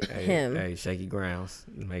do with hey, him. Hey, shaky grounds.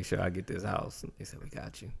 Make sure I get this house. They said we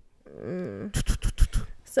got you.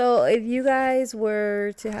 So if you guys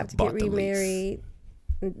were to have to get Bought the lease. remarried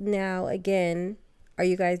now again, are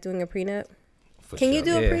you guys doing a prenup? For Can you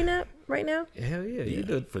sure. do Yeah. a prenup right now? Hell yeah, you Yeah,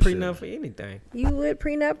 do for prenup sure. for anything. You would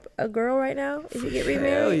prenup a girl right now if you get Hell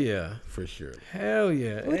remarried? yeah. For sure. Hell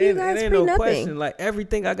yeah. What are you guys it ain't no prenupping? question. Like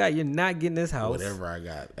everything I got, you're not getting this house. Whatever I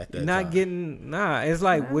got at that You're not time. getting It's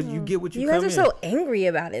like what you get what you You come guys are in. so angry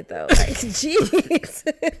about it though. Like,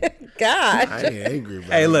 jeez. Gosh. I ain't angry about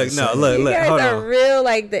Hey, it. look, Just no, saying. look, You guys hold are on. real,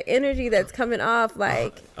 like the energy that's coming off,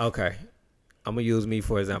 like Okay. I'm gonna use me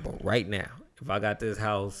for example. Right now, if I got this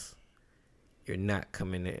house, you're not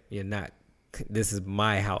coming in. You're not. This is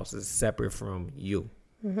my house. It's separate from you.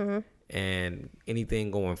 Mm-hmm. And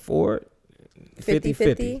anything going forward,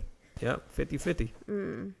 50-50? Yep, 50-50.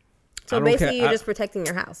 So I don't basically care- you're I- just protecting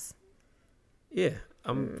your house. Yeah,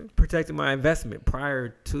 I'm protecting my investment prior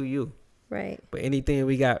to you. Right. But anything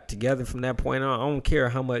we got together from that point on, I don't care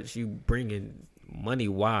how much you bring in money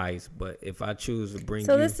wise. But if I choose to bring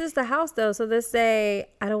So you, this is the house though. So let's say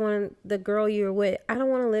I don't want the girl you're with. I don't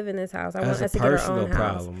want to live in this house. I want That's us a to get our personal own house.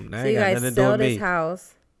 problem. That So ain't you got guys nothing to do sell with this me.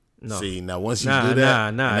 house. no. See, now once you Nah, do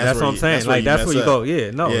that, nah. and That's what where I'm saying. where Like, you that's mess where you up. go.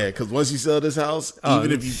 Yeah, no. Yeah, because once you sell this house, Oh,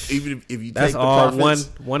 even if you That's take the all profits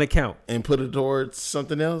one account. and put it towards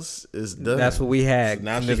something else, it's done. That's what we had So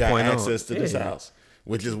now from she this got point on. access to this Yeah. house,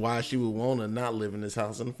 which is why she would want to not live in this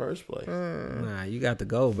house in the first place. Nah, you got to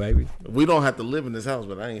go, baby. We don't have to live in this house,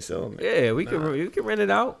 but I ain't selling it. Yeah, we can rent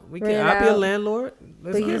it out. Rent it I'll be a out. landlord.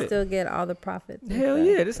 Let's But you get it. still get all the profits. and Hell stuff.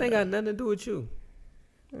 yeah, this ain't got nothing to do with you.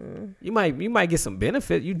 You might get some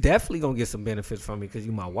benefit. You definitely gonna get some benefits from me because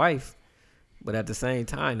you my wife. But at the same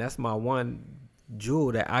time, that's my one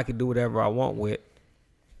jewel that I can do whatever I want with.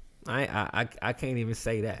 I can't even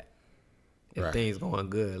say that if Right. things going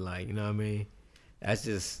good. Like, you know what I mean? That's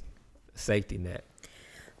just safety net.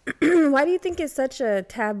 Why do you think it's such a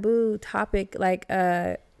taboo topic, like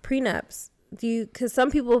prenups? Because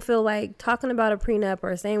some people feel like talking about a prenup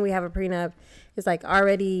or saying we have a prenup is like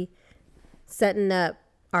already setting up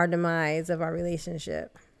our demise of our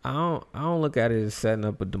relationship. I don't look at it as setting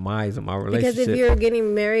up a demise of my relationship. Because if you're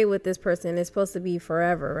getting married with this person, it's supposed to be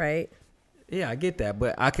forever, right? Yeah, I get that,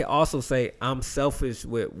 but I can also say I'm selfish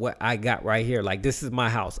with what I got right here. Like, this is my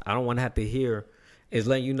house. I don't want to have to hear. Is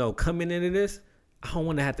letting you know coming into this, I don't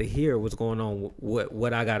want to have to hear what's going on with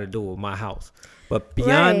what I got to do with my house. But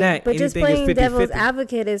beyond that, but just anything is playing devil's 50-50.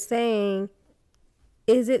 advocate is saying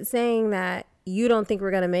that you don't think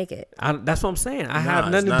we're gonna make it? That's what I'm saying. I Nah, have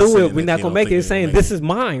it's nothing to not do with saying it. We're that not you gonna don't make it. think It's you're gonna saying make this it. is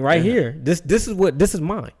mine right Yeah. here. This is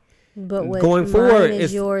mine. But what Going mine forward, is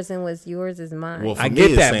it's- yours and what's yours is mine. Well, for I me,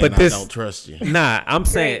 get it's that, saying but I this- don't trust you. Nah, I'm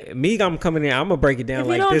saying I'm coming in. I'm gonna break it down if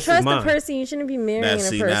like you don't this is trust the mine. person, you shouldn't be marrying Now, a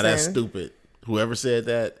see, person. now that's stupid. Whoever said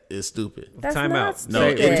that is stupid. That's Time not out. stupid. No,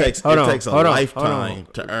 it takes Hold it on, takes a hold on, hold lifetime on.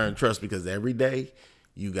 to earn trust because every day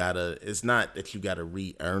you gotta. It's not that you gotta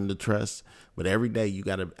re-earn the trust, but every day you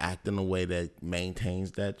gotta act in a way that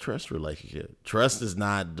maintains that trust relationship. Trust is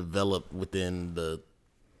not developed within the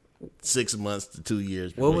 6 months to 2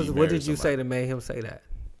 years. What did you say to make him say that?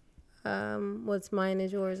 What's mine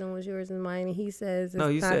is yours and what's yours is mine. And he says, it's No,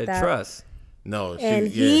 you not said that. trust. No, And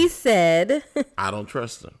he said, I don't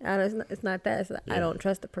trust them. it's not that. It's like, I don't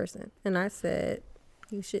trust the person. And I said,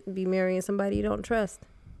 you shouldn't be marrying somebody you don't trust.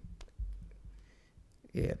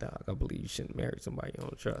 Yeah, dog. I believe you shouldn't marry somebody you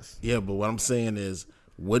don't trust. Yeah, but what I'm saying is,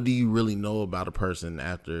 what do you really know about a person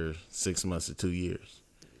after 6 months to 2 years?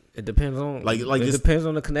 It depends on Like it just- depends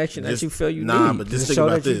on the connection that you feel you nah, need. but to just think show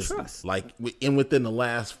about that you this. trust. Like, within the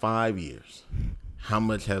last 5 years, how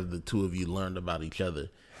much have the two of you learned about each other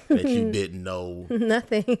that you didn't know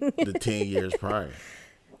Nothing. the 10 years prior?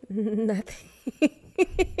 Nothing.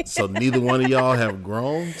 So neither one of y'all have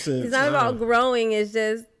grown since. It's not about growing. It's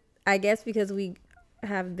just, I guess, because we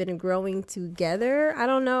have been growing together. I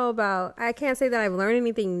don't know about, I can't say that I've learned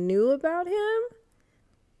anything new about him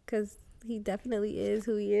because he definitely is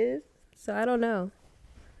who he is. So I don't know.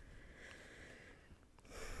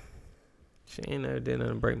 She ain't never did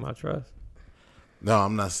nothing to break my trust. No,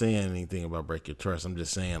 I'm not saying anything about break your trust. I'm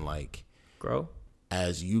just saying, like, Grow.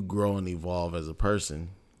 as you grow and evolve as a person,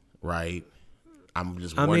 right? I'm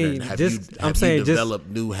just wondering, have you developed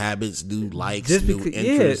new habits, new likes, new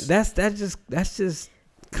interests? Yeah, that's just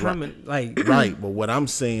common, right. Right. But what I'm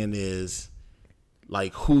saying is,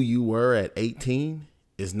 like, who you were at 18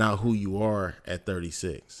 is not who you are at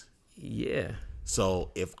 36. Yeah.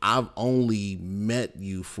 So if I've only met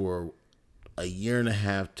you for a year and a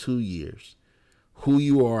half, 2 years, who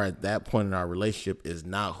you are at that point in our relationship is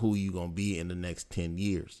not who you're going to be in the next 10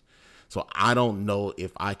 years. So I don't know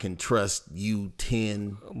if I can trust you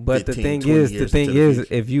 10, but 15, the thing is,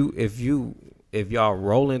 if y'all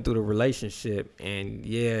rolling through the relationship and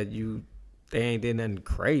they ain't did nothing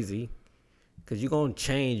crazy, cause you gonna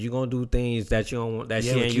change, you gonna do things that you don't want, that she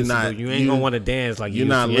ain't used to do. You ain't gonna want to dance like you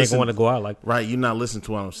ain't gonna want to go out like. Right, you're not listening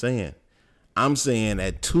to what I'm saying. I'm saying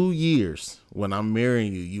at 2 years, when I'm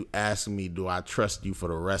marrying you, you ask me, do I trust you for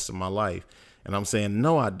the rest of my life? And I'm saying,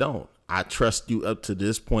 no, I don't. I trust you up to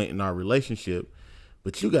this point in our relationship,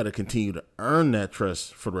 but you got to continue to earn that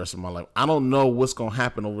trust for the rest of my life. I don't know what's going to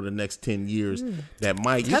happen over the next 10 years that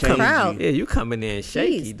might change you. Crowd. Yeah, you coming in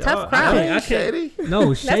shaky, dog. Tough crowd. I can't.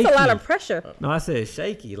 No, shaky. That's a lot of pressure. No, I said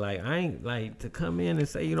shaky. Like, I ain't, like, to come in and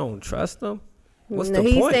say you don't trust them. What's no,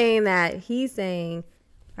 the point? He's saying,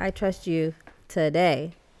 I trust you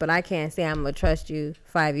today, but I can't say I'm going to trust you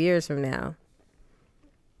 5 years from now.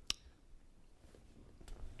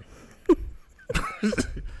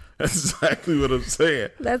 That's exactly what I'm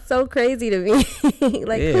saying. That's so crazy to me.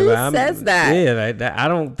 Like, who says that? Yeah, like that. I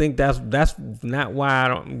don't think that's not why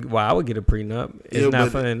I would get a prenup. It's not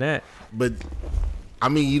fun in that. But I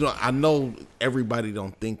mean, I know everybody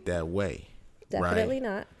don't think that way. Definitely right?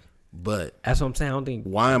 Not. But that's what I'm saying. I don't think.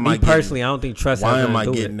 Why am me I personally? I don't think trust. Why am I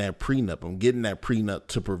getting that prenup? I'm getting that prenup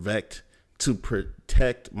to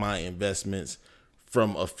protect my investments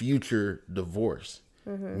from a future divorce.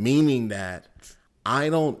 Mm-hmm. Meaning that I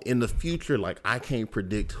don't, in the future, like, I can't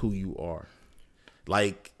predict who you are.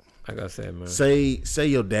 Like I said, man. Say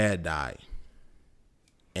your dad died,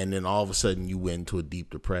 and then all of a sudden you went into a deep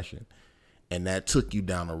depression, and that took you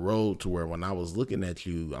down a road to where when I was looking at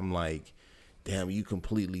you, I'm like, damn, you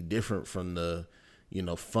completely different from the,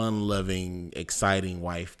 fun-loving, exciting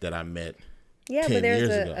wife that I met. Yeah, but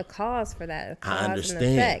there's a cause for that. I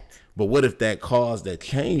understand. But what if that cause that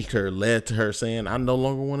changed her led to her saying, I no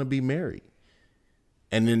longer want to be married?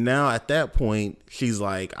 And then now at that point, she's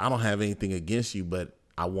like, I don't have anything against you, but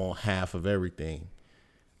I want half of everything.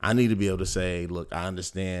 I need to be able to say, look, I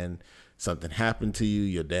understand something happened to you.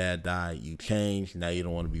 Your dad died. You changed. Now you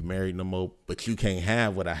don't want to be married no more, but you can't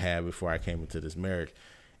have what I had before I came into this marriage.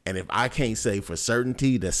 And if I can't say for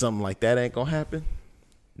certainty that something like that ain't going to happen,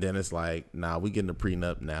 then it's like, nah, we getting a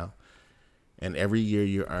prenup now. And every year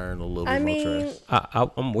you earn a little bit more trust.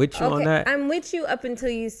 I'm with you on that. I'm with you up until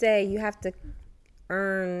you say you have to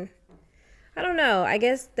earn. I don't know. I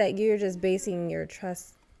guess that you're just basing your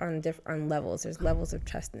trust on levels. There's levels of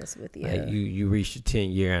trustness with you. Like you reached your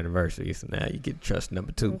 10-year anniversary, so now you get trust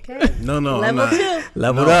number 2. Okay. No, level 2.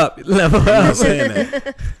 Level up. I'm not saying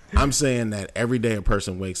that. I'm saying that every day a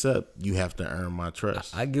person wakes up, you have to earn my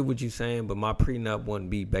trust. I get what you're saying, but my prenup wouldn't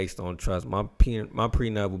be based on trust. My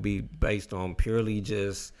prenup would be based on purely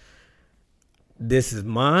just, this is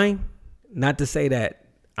mine. Not to say that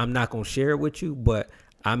I'm not gonna share it with you, but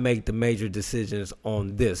I make the major decisions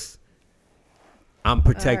on this. I'm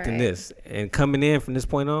protecting this, and coming in from this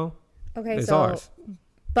point on, it's so ours.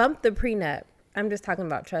 Bump the prenup. I'm just talking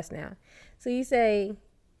about trust now. So you say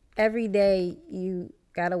every day you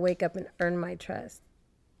gotta wake up and earn my trust.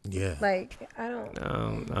 Yeah. Like, I don't.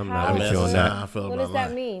 I'm not with you on that. What does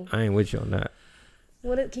that mean? I ain't with you on that.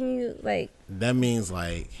 Can you like? That means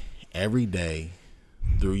like every day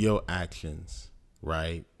through your actions,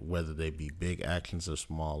 right? Whether they be big actions or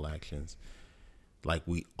small actions. Like,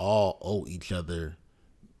 we all owe each other.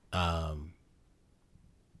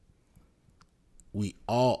 We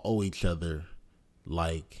all owe each other,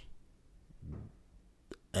 like,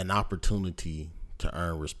 an opportunity to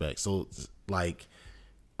earn respect. So, like,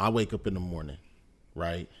 I wake up in the morning,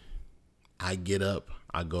 right? I get up,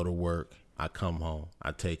 I go to work, I come home,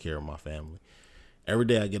 I take care of my family. Every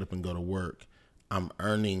day I get up and go to work, I'm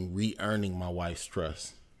re-earning my wife's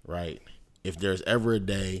trust, right? If there's ever a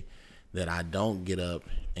day that I don't get up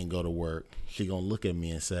and go to work, she gonna look at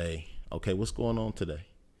me and say, okay, what's going on today?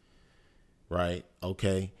 Right?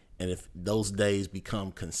 Okay. And if those days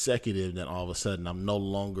become consecutive, then all of a sudden I'm no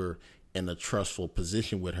longer in a trustful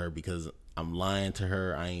position with her because I'm lying to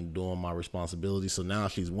her. I ain't doing my responsibility. So now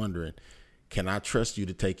she's wondering, can I trust you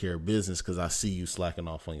to take care of business because I see you slacking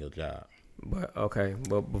off on your job? But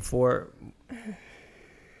before,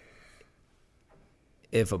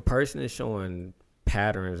 if a person is showing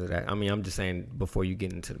patterns of that. I mean, I'm just saying before you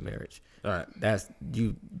get into the marriage. All right. That's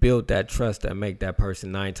you build that trust that make that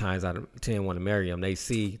person 9 times out of 10 want to marry him. They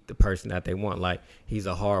see the person that they want. Like, he's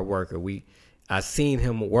a hard worker. I seen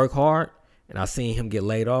him work hard, and I seen him get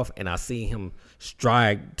laid off, and I seen him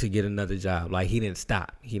strive to get another job. Like, he didn't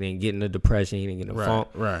stop. He didn't get in a depression. He didn't get in a funk.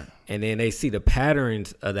 Right. And then they see the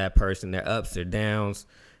patterns of that person, their ups, their downs,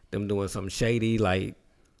 them doing something shady. Like,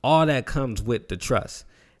 all that comes with the trust.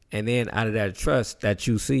 And then out of that trust that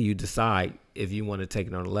you see, you decide if you want to take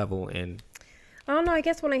it on a level. And I don't know. I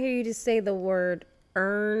guess when I hear you just say the word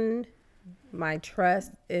earn my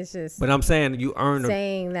trust, it's just. But I'm saying you earn.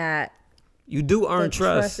 Saying that. You do earn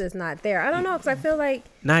trust. Trust is not there. I don't know, because I feel like.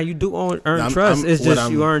 Nah, you do earn trust. It's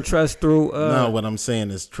just you earn trust through. No, what I'm saying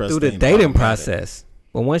is trust through the dating process.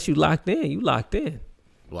 But once you locked in, you locked in.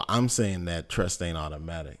 Well, I'm saying that trust ain't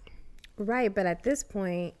automatic. Right, but at this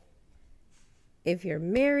point, if you're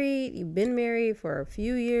married, you've been married for a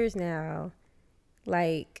few years now,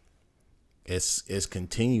 like. It's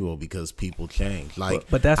continual because people change. Like,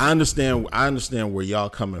 but that's, I understand where y'all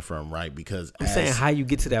coming from, right? Because I'm saying how you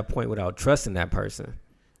get to that point without trusting that person.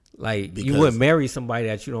 Like, you wouldn't marry somebody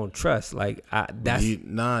that you don't trust. Like,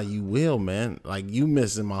 you will, man. Like, you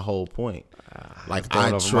missing my whole point. Like, I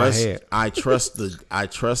trust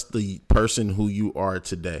the person who you are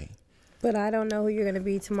today. But I don't know who you're gonna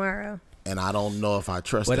be tomorrow. And I don't know if I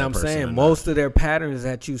trust that person. But I'm saying most of their patterns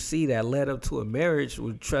that you see that led up to a marriage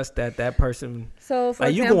would trust that person. So, for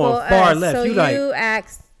example, you going far left. So you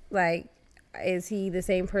asked, like, is he the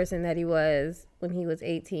same person that he was when he was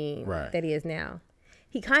 18 that he is now?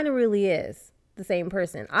 He kind of really is the same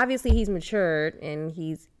person. Obviously, he's matured and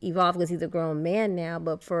he's evolved because he's a grown man now.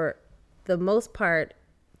 But for the most part,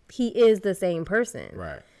 he is the same person.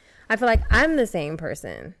 Right. I feel like I'm the same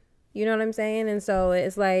person. You know what I'm saying? And so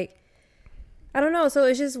it's like, I don't know. So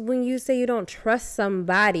it's just when you say you don't trust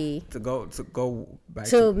somebody to go back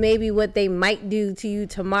to maybe what they might do to you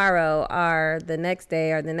tomorrow or the next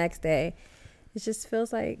day, it just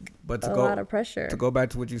feels like lot of pressure. To go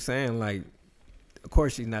back to what you're saying, like, of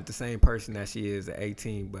course she's not the same person that she is at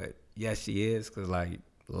 18, but yes, she is, because like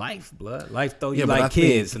life throw you like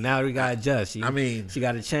kids. So now we gotta adjust. She got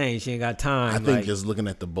to change. She ain't got time. I think just looking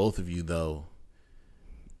at the both of you though,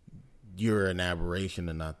 you're an aberration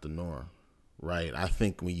and not the norm. Right. I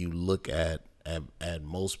think when you look at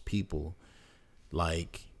most people,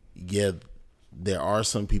 like, yeah, there are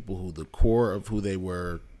some people who the core of who they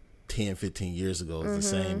were 10, 15 years ago is the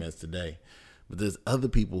same as today. But there's other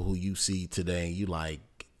people who you see today and you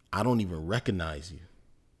like, I don't even recognize you.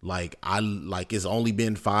 Like, it's only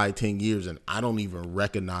been 5, 10 years and I don't even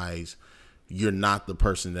recognize you're not the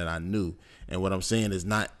person that I knew. And what I'm saying is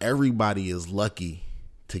not everybody is lucky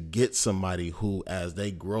to get somebody who, as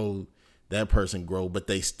they grow, that person grow, but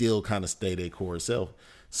they still kind of stay their core self.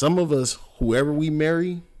 Some of us, whoever we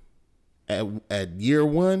marry at year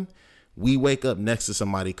 1, we wake up next to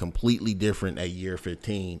somebody completely different at year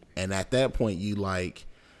 15. And at that point, you like,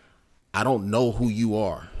 I don't know who you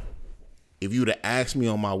are. If you would have asked me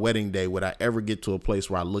on my wedding day, would I ever get to a place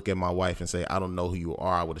where I look at my wife and say, I don't know who you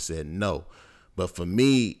are? I would have said no. But for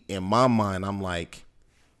me, in my mind, I'm like,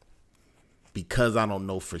 because I don't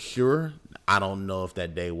know for sure, I don't know if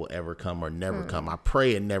that day will ever come or never come. I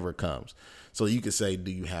pray it never comes. So you could say,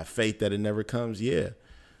 do you have faith that it never comes? Yeah.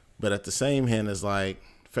 But at the same hand, it's like,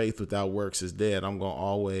 faith without works is dead. I'm going to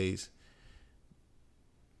always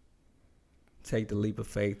take the leap of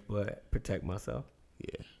faith, but protect myself.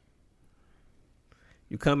 Yeah.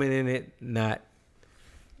 You coming in it not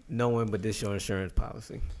knowing, but this your insurance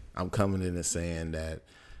policy. I'm coming in and saying that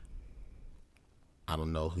I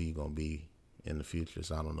don't know who you're going to be in the future,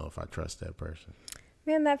 so I don't know if I trust that person.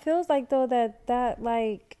 Man, that feels like, though, that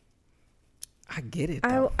like, I get it,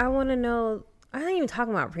 I want to know. I ain't even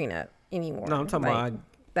talking about prenup anymore. No, I'm talking about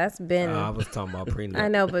that's been. I was talking about prenup. I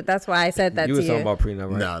know, but that's why I said that to you. You was talking about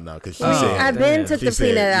prenup, right? No, because she said I've been took the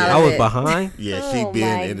prenup out of it. I was behind. Yeah, she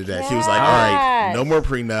been into that. She was like, all right, no more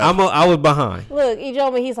prenup. I was behind. Look, he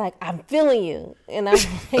told me, he's like, I'm feeling you, and I'm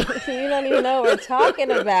like, you don't even know what we're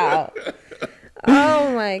talking about.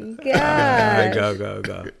 Oh my god!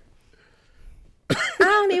 Go. I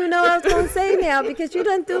don't even know what I was gonna say now because you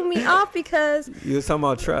done threw me off because you was talking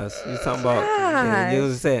about trust. You was talking about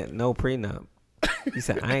you said no prenup. You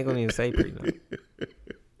said I ain't gonna even say prenup.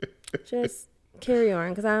 Just carry on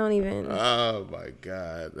because I don't even. Oh my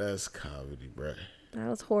god, that's comedy, bro. That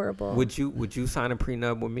was horrible. Would you sign a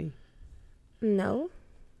prenup with me? No.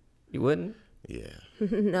 You wouldn't? Yeah.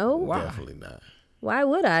 No. Why? Definitely not. Why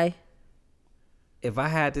would I? If I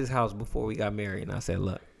had this house before we got married and I said,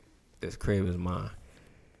 look, this crib is mine,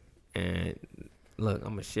 and Look, I'm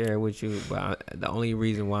gonna share it with you, but the only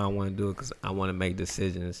reason why I want to do it because I want to make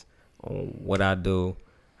decisions on what I do,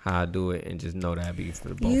 how I do it, and just know that I be for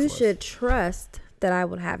the both You of us. should trust that I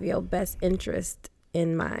would have your best interest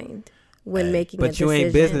in mind when making a But decision. you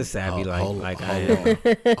ain't business savvy Hold like on. I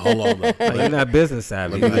am. Hold on. Though. Like, you're not business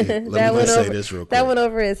savvy. Let me That went just say over- this real quick. That went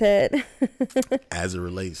over his head. As it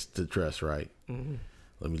relates to trust, right? Mm-hmm.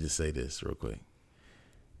 Let me just say this real quick.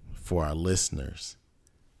 For our listeners,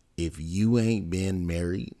 if you ain't been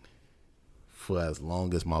married for as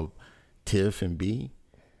long as my Tiff and B,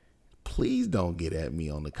 please don't get at me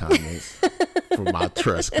on the comments for my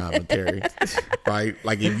trust commentary. Right?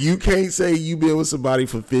 Like if you can't say you been with somebody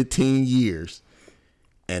for 15 years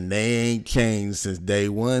and they ain't changed since day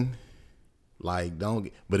one, like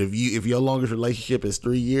don't. But if your longest relationship is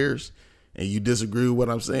 3 years and you disagree with what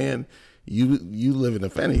I'm saying, you live in a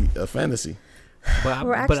fantasy. But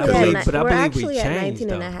We're I actually, believe, at, but I we're believe actually we at changed 19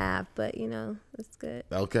 and though. a half, but it's good.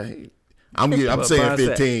 Okay. I'm But saying I said-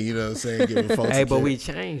 15, you know what I'm saying? Giving folks Hey, a but chance. we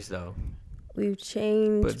changed though. We've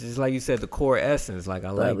changed, But just like you said, the core essence, like I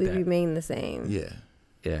but like we that. remain the same. Yeah.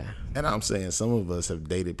 Yeah. And I'm saying some of us have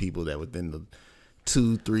dated people that within the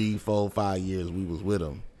 2, 3, 4, 5 years we was with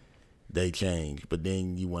them, they changed. But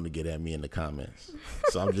then you want to get at me in the comments.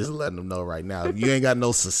 So I'm just letting them know right now. If you ain't got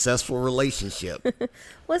no successful relationship,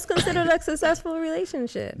 What's considered a successful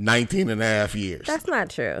relationship? 19 and a half years. That's not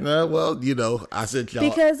true. Well, I said y'all,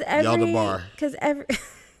 Because y'all the bar.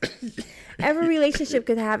 every relationship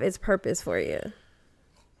could have its purpose for you.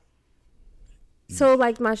 So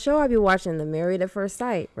like my show, I be watching The Married at First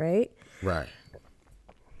Sight, right? Right.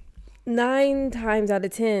 9 times out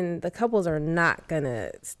of 10, the couples are not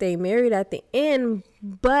gonna stay married at the end,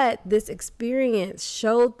 but this experience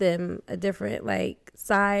showed them a different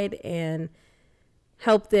side and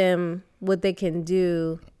helped them what they can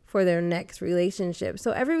do for their next relationship.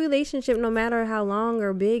 So every relationship, no matter how long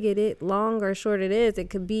or big long or short it is, it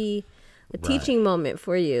could be a teaching moment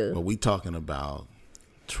for you. But we talking about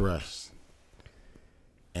trust.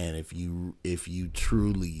 And if you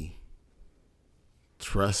truly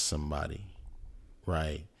trust somebody,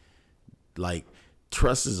 right? Like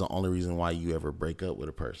trust is the only reason why you ever break up with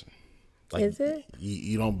a person. Like, Is it?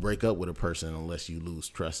 You don't break up with a person unless you lose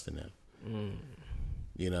trust in them.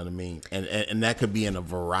 You know what I mean? And that could be in a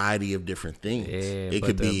variety of different things. Yeah, It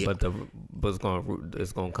could be, but it's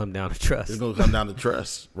gonna come down to trust. it's gonna come down to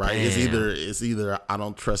trust, right? Damn. It's either I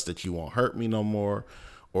don't trust that you won't hurt me no more,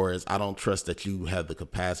 or it's I don't trust that you have the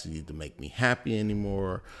capacity to make me happy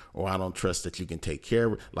anymore, or I don't trust that you can take care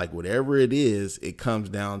of it. Like whatever it is, it comes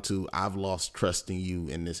down to I've lost trust in you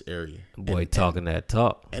in this area. Boy, talking that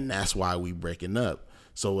talk. And that's why we breaking up.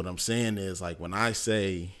 So what I'm saying is like when I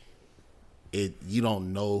say it, you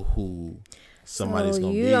don't know who somebody's So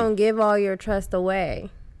gonna you be. don't give all your trust away.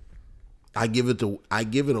 I give it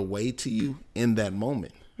away to you in that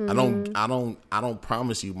moment. I don't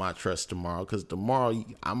promise you my trust tomorrow, because tomorrow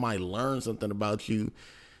I might learn something about you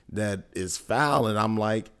that is foul, and I'm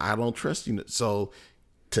like, I don't trust you. So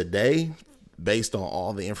today, based on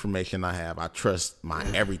all the information I have, I trust my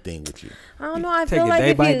everything with you. I don't know. I Take feel it like day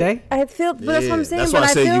if by you, day? I feel, but that's what I'm saying. That's but why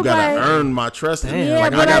I said feel you gotta like, earn my trust. Damn.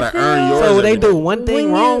 Like but I I gotta feel- earn yours. So every they day. do one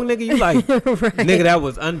thing When you- wrong, nigga. You like, nigga, that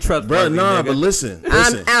was untrustworthy. Bro, no, nigga. but listen.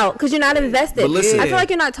 I'm out because you're not invested. But listen- I feel like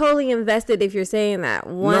you're not totally invested if you're saying that.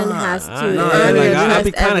 One Nah, has to nah, earn like, your I trust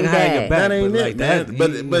be kinda every hiding your day. back. That ain't but it, like man.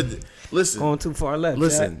 that, But listen, going too far left.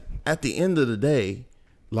 listen. At the end of the day,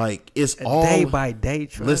 like it's Jack. all Day by day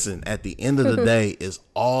trust. Listen, at the end of the day, it's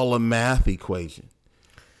all a math equation.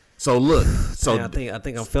 So look, so Man, I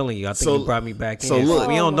think I'm feeling you. I think so- you brought me back so in. look-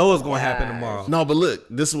 we don't know what's gonna Oh, happen gosh. tomorrow. no, but look,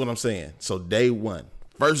 this is what I'm saying. So day one,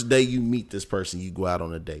 first day you meet this person, you go out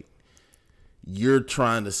on a date. You're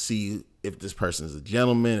trying to see if this person is a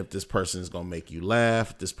gentleman, if this person is gonna make you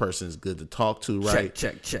laugh, if this person is good to talk to, right?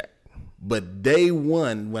 Check. But day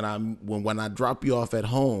one, when I drop you off at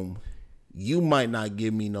home, you might not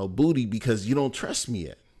give me no booty because you don't trust me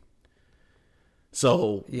yet.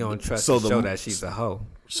 So You don't trust so to show that she's a hoe.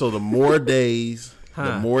 So the more days, the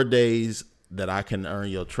Huh. more days that I can earn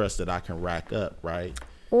your trust, that I can rack up, right?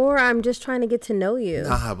 Or I'm just trying to get to know you.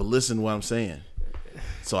 Nah, but listen to what I'm saying.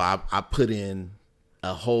 So I put in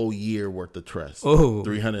a whole year worth of trust. Ooh.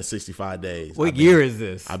 365 days. What year is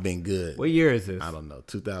this? I've been good. What year is this? I don't know.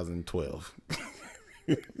 2012.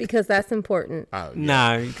 Because that's important.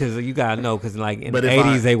 Nah, because you gotta know, because like in But the if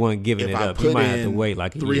I- 80s they weren't giving if it I up. You put might have to in wait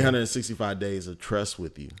like a year. 365 days of trust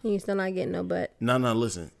with you. You still not getting no butt. No,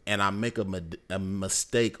 listen. And I make a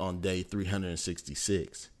mistake on day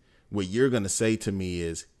 366. What you're going to say to me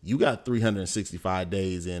is, you got 365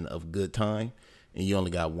 days in of good time, and you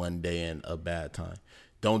only got one day in of bad time.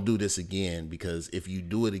 don't do this again, because if you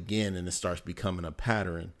do it again and it starts becoming a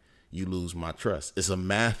pattern, you lose my trust. It's a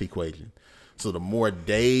math equation. So the more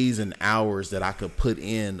days and hours that I could put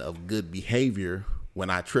in of good behavior, when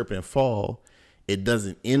I trip and fall, it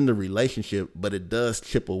doesn't end the relationship, but it does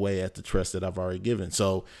chip away at the trust that I've already given.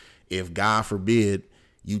 So if, God forbid,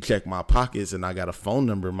 you check my pockets and I got a phone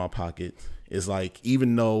number in my pocket, it's like,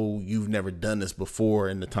 even though you've never done this before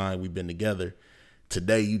in the time we've been together,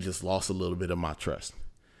 today you just lost a little bit of my trust.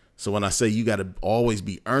 So when I say you got to always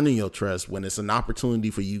be earning your trust, when it's an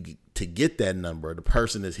opportunity for you to get that number, the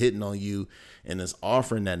person is hitting on you and is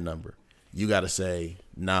offering that number, you got to say,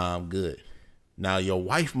 nah, I'm good. Now, your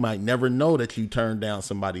wife might never know that you turned down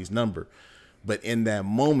somebody's number, but in that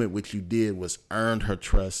moment, what you did was earned her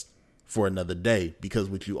trust for another day, because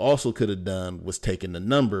what you also could have done was taken the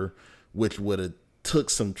number, which would have took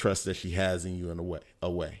some trust that she has in you in a way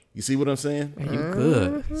away. You see what I'm saying? Man, you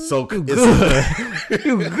good. So you good.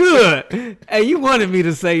 You good. Hey, you wanted me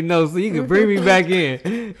to say no so you can bring me back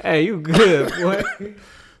in. Hey, you good, boy.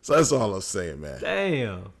 So that's all I'm saying, man.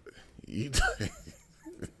 Damn.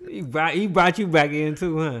 He brought you back in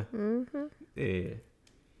too, huh? Mm-hmm. Yeah.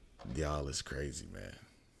 Y'all is crazy, man.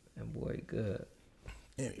 That boy good.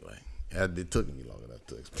 Anyway, it took me long enough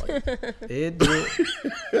to explain. It did.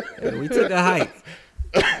 Yeah, we took a hike.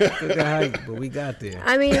 But we got there.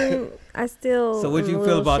 I mean, I still. So what you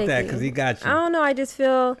feel about that? Because he got you. I don't know. I just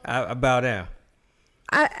feel. I bow down.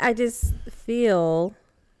 I just feel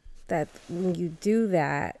that when you do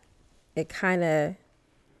that, it kind of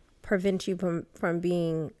prevents you from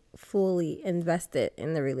being fully invested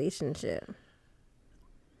in the relationship.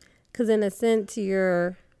 Because in a sense,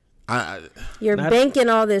 you're banking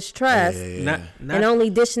all this trust and only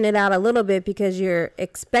dishing it out a little bit because you're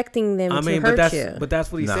expecting them to hurt you. But that's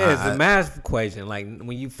what he says. The math equation. Like,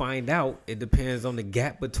 when you find out, it depends on the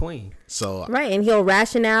gap between. So right, and he'll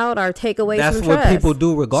ration out or take away some trust. That's what people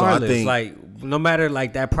do regardless. So like, no matter,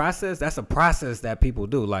 like, that process, that's a process that people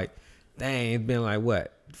do. Like, dang, it's been like,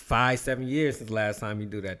 what, 5-7 years since the last time you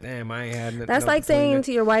do that. Damn, I ain't had nothing. That's like saying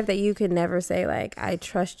to your wife that you could never say, like, I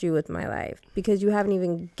trust you with my life, because you haven't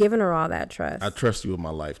even given her all that trust. I trust you with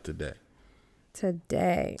my life today.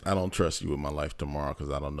 I don't trust you with my life tomorrow,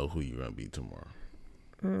 because I don't know who you're going to be tomorrow.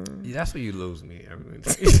 Yeah, that's where you lose me. I mean,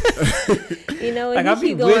 you know, like, you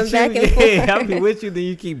keep going back and forth. I'll be with you, then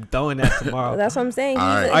you keep throwing that tomorrow. That's what I'm saying.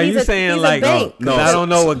 Are you saying, like, no, I don't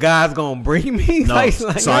know what God's gonna bring me? No,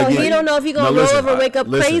 no, you don't know if you're gonna roll over and wake up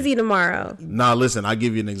crazy tomorrow. Nah, listen, I'll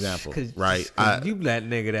give you an example. Right? You that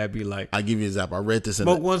nigga that be like, I give you an example. I read this in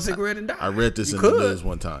smoke one cigarette and die. I read this in the news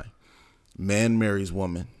one time. Man marries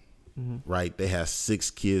woman, right? They have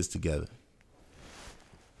 6 kids together.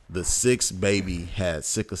 The 6th baby had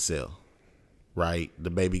sickle cell, right? The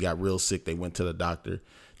baby got real sick. They went to the doctor.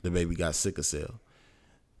 The baby got sickle cell.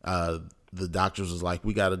 The doctors was like,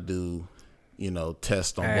 we got to do,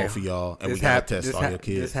 tests on both of y'all, and we got to test all your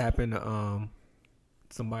kids. This happened to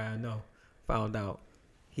somebody I know. Found out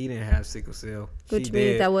he didn't have sickle cell. Which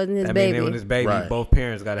means that wasn't his baby. That means his baby. Right. Both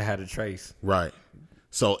parents got to have a trace. Right.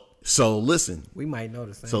 So listen. We might know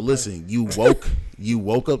the same. So listen, you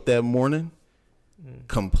woke up that morning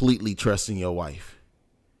completely trusting your wife,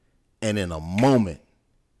 and in a moment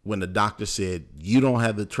when the doctor said you don't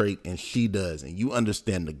have the trait and she does, and you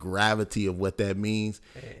understand the gravity of what that means,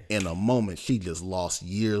 in a moment she just lost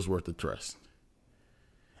years worth of trust.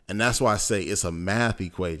 And that's why I say it's a math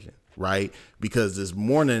equation, right? Because this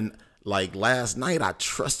morning, like last night, I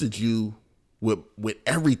trusted you with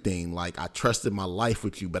everything. Like, I trusted my life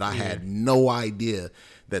with you, but I had no idea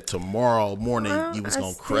that tomorrow morning you was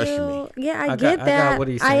going to crush me. Yeah, I get that.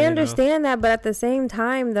 I understand that. But at the same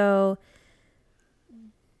time, though,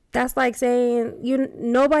 that's like saying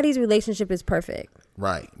nobody's relationship is perfect.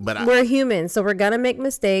 Right. But we're humans, so we're going to make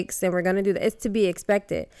mistakes and we're going to do that. It's to be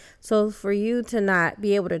expected. So for you to not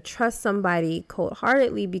be able to trust somebody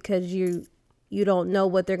cold-heartedly because you don't know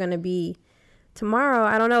what they're going to be tomorrow,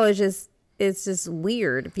 I don't know. It's just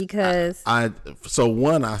weird because I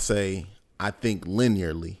think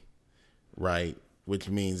linearly, right? Which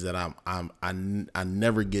means that I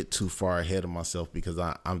never get too far ahead of myself, because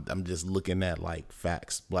I'm just looking at like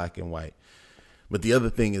facts, black and white. But the other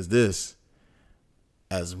thing is this: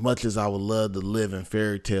 as much as I would love to live in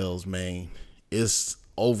fairy tales, man, it's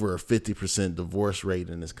over a 50% divorce rate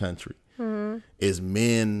in this country. Mm-hmm. It's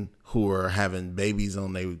men who are having babies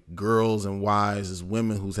on their girls and wives, it's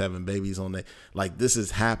women who's having babies on their, like, this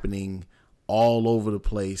is happening all over the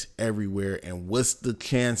place, everywhere. And what's the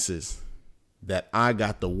chances that I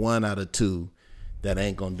got the 1 out of 2 that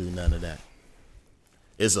ain't gonna do none of that?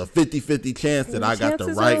 It's a 50-50 chance that I got the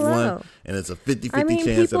Chances right are one, low. and it's a 50-50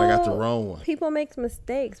 chance that I got the wrong one. People make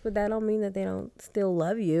mistakes, but that don't mean that they don't still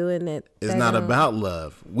love you. And It's not about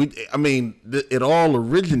love. It all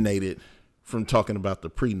originated from talking about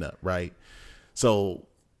the prenup, right? So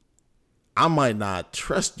I might not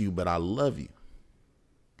trust you, but I love you.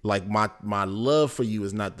 Like my love for you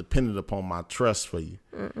is not dependent upon my trust for you.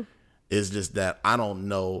 It's just that I don't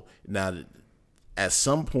know now. At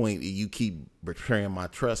some point, you keep betraying my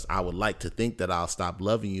trust. I would like to think that I'll stop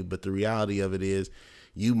loving you, but the reality of it is,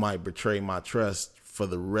 you might betray my trust for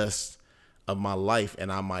the rest of my life,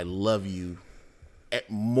 and I might love you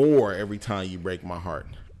more every time you break my heart.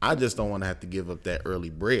 I just don't want to have to give up that early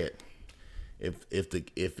bread. If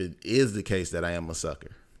it is the case that I am a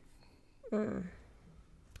sucker.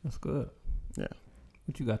 That's good. Yeah.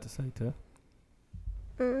 What you got to say, Tuff?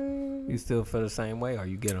 You still feel the same way, or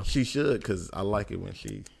you get them? She should, because I like it when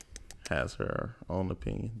she has her own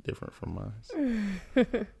opinion different from mine. I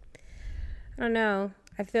don't know.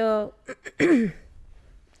 I feel I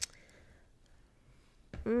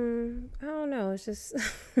don't know. It's just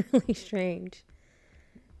really strange.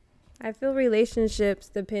 I feel relationships,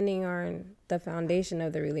 depending on the foundation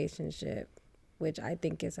of the relationship, which I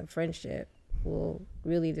think is a friendship, will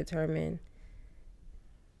really determine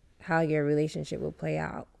how your relationship will play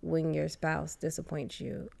out when your spouse disappoints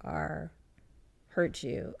you or hurts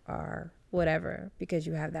you or whatever, because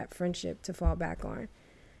you have that friendship to fall back on.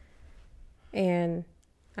 And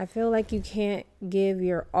I feel like you can't give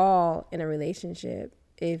your all in a relationship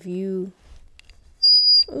if you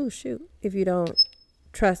don't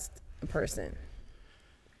trust a person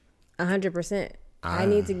 100%. I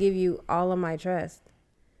need to give you all of my trust,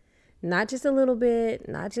 not just a little bit,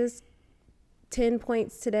 not just 10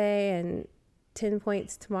 points today and 10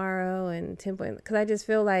 points tomorrow and 10 points, because I just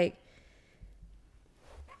feel like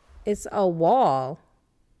it's a wall.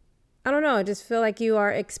 I don't know. I just feel like you are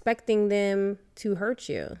expecting them to hurt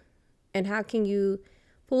you. And how can you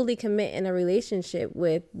fully commit in a relationship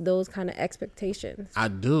with those kind of expectations? I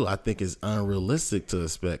do. I think it's unrealistic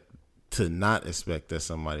to not expect that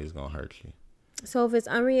somebody's going to hurt you. So if it's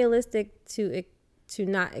unrealistic to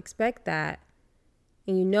not expect that,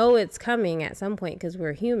 and you know it's coming at some point because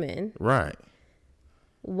we're human. Right.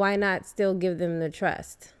 Why not still give them the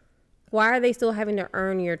trust? Why are they still having to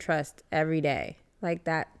earn your trust every day? Like,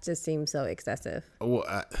 that just seems so excessive. Well,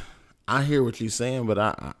 I hear what you're saying, but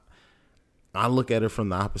I look at it from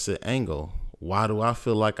the opposite angle. Why do I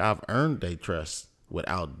feel like I've earned their trust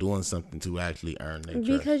without doing something to actually earn their trust?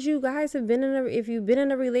 Because you guys have been if you've been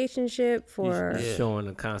in a relationship for showing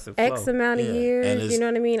a constant X flow. amount of years, you know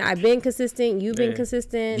what I mean? I've been consistent. You've been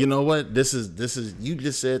consistent. You know what? This is you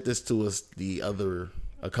just said this to us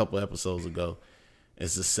a couple episodes ago.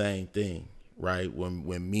 It's the same thing, right?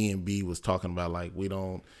 When me and B was talking about, like, we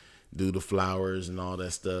don't do the flowers and all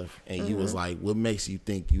that stuff, and you was like, what makes you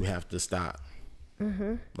think you have to stop?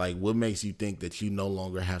 Like, what makes you think that you no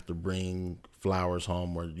longer have to bring flowers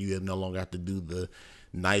home, or you no longer have to do the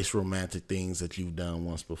nice romantic things that you've done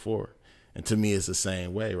once before? And to me, it's the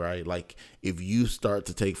same way, right? Like, if you start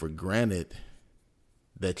to take for granted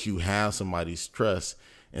that you have somebody's trust,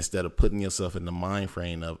 instead of putting yourself in the mind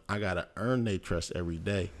frame of, I got to earn their trust every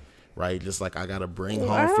day, right? Just like I got to bring home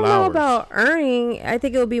flowers. I don't know about earning. I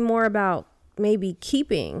think it would be more about maybe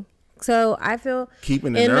keeping. So I feel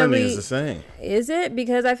keeping and earning is the same. Is it?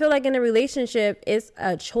 Because I feel like in a relationship, it's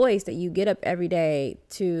a choice that you get up every day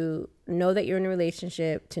to know that you're in a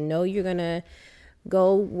relationship, to know you're going to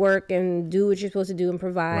go work and do what you're supposed to do and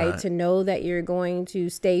provide, to know that you're going to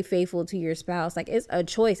stay faithful to your spouse. Like, it's a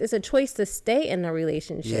choice. It's a choice to stay in a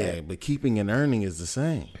relationship. Yeah, but keeping and earning is the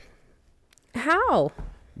same. How?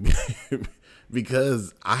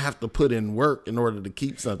 Because I have to put in work in order to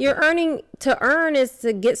keep something. To earn is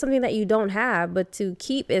to get something that you don't have, but to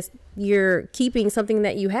keep is you're keeping something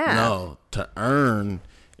that you have. No, to earn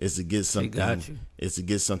is to get something. Got you. It's to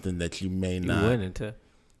get something that you may not. You winning too.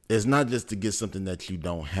 It's not just to get something that you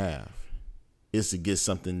don't have. It's to get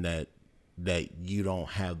something that you don't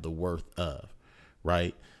have the worth of,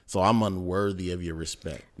 right? So I'm unworthy of your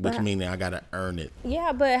respect, which means I got to earn it.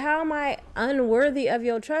 Yeah, but how am I unworthy of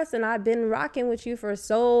your trust? And I've been rocking with you for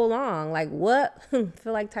so long. Like, what?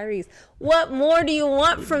 Feel like Tyrese. What more do you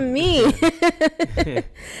want from me?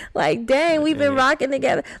 Like, dang, we've been rocking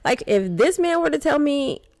together. Like, if this man were to tell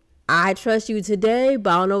me, I trust you today,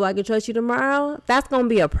 but I don't know if I can trust you tomorrow, that's going to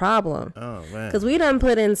be a problem. Oh, man. Because we done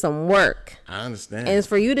put in some work. I understand. And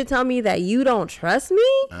for you to tell me that you don't trust me,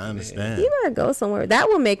 I understand. You better go somewhere. That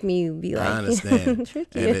will make me be like, I understand.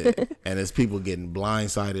 tricky. And it's people getting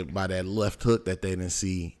blindsided by that left hook that they didn't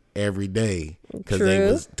see every day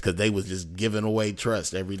because they was just giving away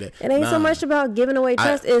trust every day. It ain't so much about giving away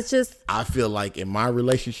trust. It's just I feel like in my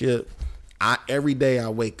relationship, every day I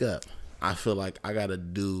wake up, I feel like I gotta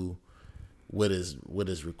do what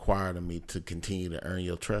is required of me to continue to earn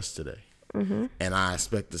your trust today. Mm-hmm. And I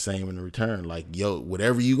expect the same in return. Like, yo,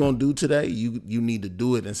 whatever you gonna do today, you need to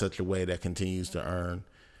do it in such a way that continues to earn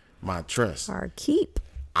my trust. Or keep.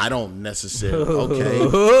 I don't necessarily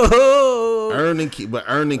earn and keep, but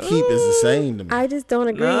earn and keep is the same to me. I just don't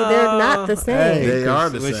agree. They're not the same. They are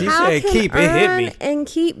the when same. She How said can keep, it hit me. and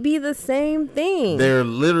keep be the same thing? They're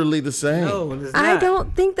literally the same. No, it's not. I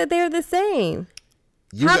don't think that they're the same.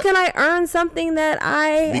 How can I earn something that I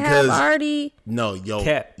have already? No,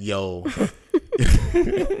 yo.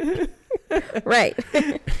 Right.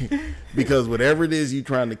 Because whatever it is you're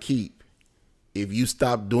trying to keep, if you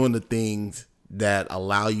stop doing the things that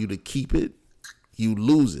allow you to keep it, you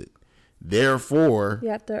lose it. Therefore,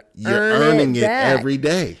 you're earning it every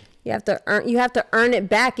day. You have to earn it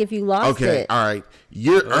back if you lost it. Okay, all right.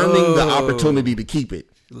 You're earning the opportunity to keep it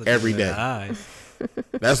every day.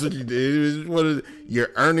 That's what you do.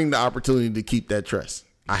 You're earning the opportunity to keep that trust.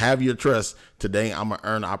 I have your trust today. I'm gonna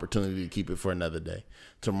earn the opportunity to keep it for another day.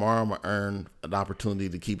 Tomorrow, I'm gonna earn an opportunity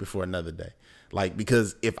to keep it for another day. Like,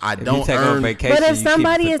 because if I don't earn, vacation, but if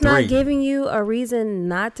somebody is not giving you a reason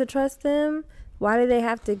not to trust them, why do they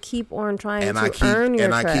have to keep on trying to earn your trust?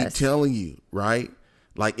 And I keep telling you, right?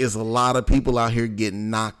 Like, it's a lot of people out here getting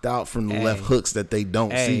knocked out from the left hooks that they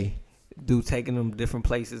don't see. Do taking them different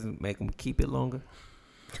places and make them keep it longer?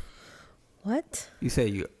 What? You say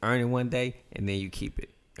you earn it one day and then you keep it.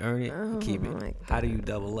 Earn it, you keep it. How do you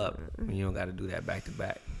double up when you don't got to do that back to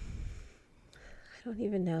back? I don't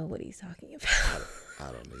even know what he's talking about.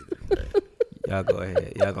 I don't either. Y'all go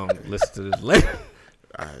ahead. Y'all gonna listen to this later.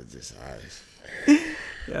 Y'all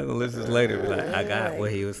gonna listen to this later. Be like, I got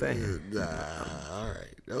what he was saying. All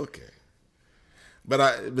right, okay.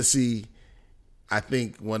 But see, I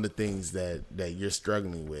think one of the things that you're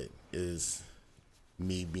struggling with is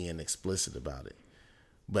me being explicit about it.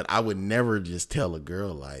 But I would never just tell a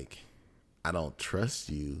girl like, I don't trust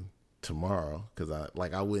you tomorrow, because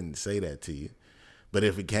I wouldn't say that to you. But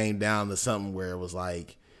if it came down to something where it was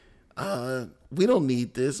like, we don't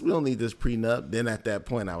need this prenup, then at that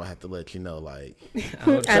point I would have to let you know, like,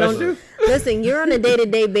 I don't listen, you're on a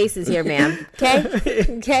day-to-day basis here, ma'am.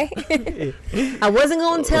 Okay. I wasn't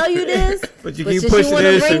gonna tell you this, but you keep pushing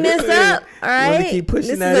this. Bring this up, all right? Keep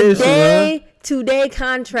pushing this is a day-to-day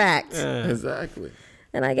contract. Exactly.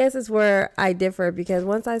 And I guess it's where I differ, because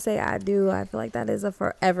once I say I do, I feel like that is a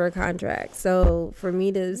forever contract. So for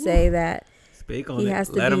me to say that he has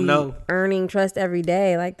to be earning trust every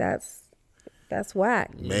day, like that's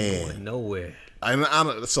whack. Man, nowhere.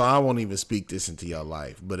 So I won't even speak this into your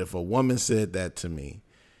life. But if a woman said that to me,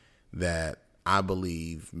 that I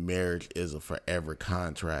believe marriage is a forever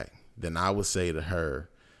contract, then I would say to her,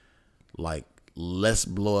 like, let's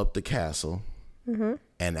blow up the castle. Mm-hmm.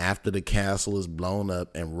 And after the castle is blown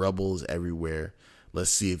up and rubble is everywhere,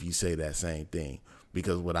 let's see if you say that same thing.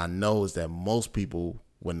 Because what I know is that most people,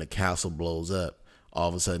 when the castle blows up, all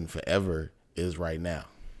of a sudden forever is right now.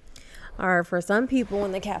 Or for some people,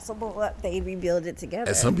 when the castle blows up, they rebuild it together.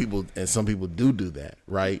 And some people do that,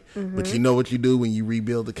 right? Mm-hmm. But you know what you do when you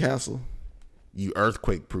rebuild the castle? You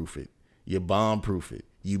earthquake proof it. You bomb proof it.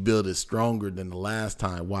 You build it stronger than the last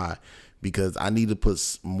time. Why? Because I need to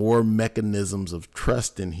put more mechanisms of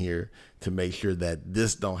trust in here to make sure that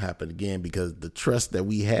this don't happen again, because the trust that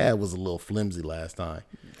we had was a little flimsy last time.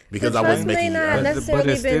 Because I wasn't making it. But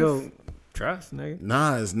it's still trust, nigga.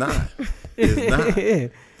 Nah, it's not. It's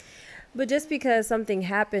not. But just because something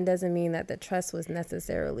happened doesn't mean that the trust was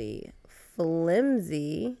necessarily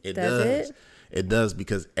flimsy. Does it? It does,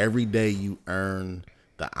 because every day you earn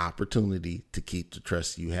the opportunity to keep the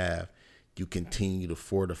trust you have, you continue to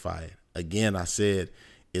fortify it. Again, I said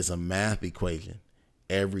it's a math equation.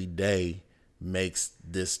 Every day makes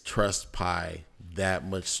this trust pie that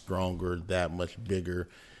much stronger, that much bigger,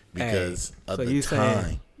 because of the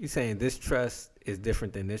time. You saying this trust is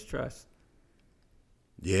different than this trust?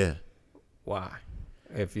 Yeah. Why?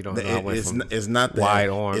 If you don't know, it's not that wide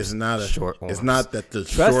arms. It's not short arms. It's not that the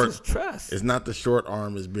trust short is trust. It's not the short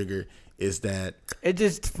arm is bigger. It's that it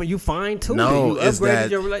just you fine tuned. No, you it's upgraded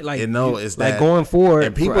that. Your it's that going forward.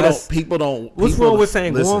 And people don't. What's wrong with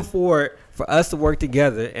saying going forward for us to work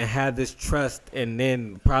together and have this trust, and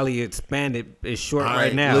then probably expand it? Is short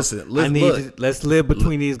right now. Let's live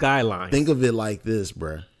between these guidelines. Think of it like this,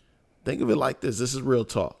 bruh. Think of it like this. This is real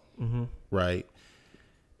talk, right?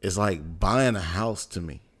 It's like buying a house to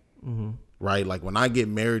me, right? Like when I get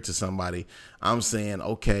married to somebody, I'm saying,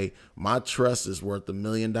 okay, my trust is worth $1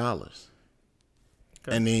 million. Okay.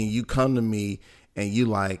 And then you come to me and you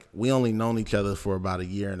like, we only known each other for about a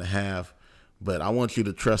year and a half, but I want you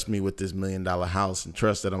to trust me with this $1 million house and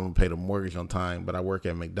trust that I'm going to pay the mortgage on time, but I work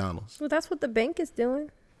at McDonald's. Well, that's what the bank is doing.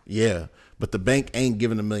 Yeah, but the bank ain't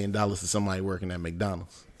giving $1 million to somebody working at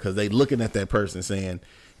McDonald's because they looking at that person saying,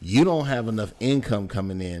 you don't have enough income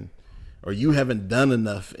coming in, or you haven't done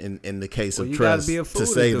enough in the case of trust be a fool to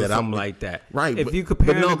say that I'm I'm like that. Right. If you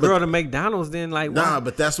compare a girl to McDonald's, then like, nah,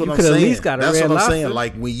 but that's what you I'm could saying. At least got a that's red what I'm lobster. saying.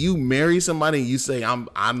 Like when you marry somebody and you say I'm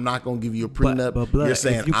not gonna give you a prenup, but blood, you're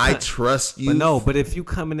saying I trust you. But no, but if you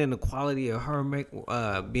coming in the quality of her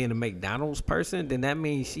being a McDonald's person, then that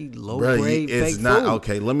means she low grade it's fake not food.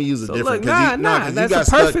 Okay, let me use a So different. look, that's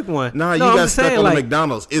a perfect one. Nah, No, you I'm got stuck saying, on like,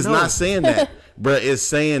 McDonald's. It's no. not saying that, bro. It's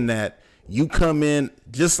saying that you come in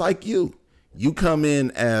just like you. You come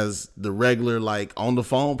in as the regular, like on the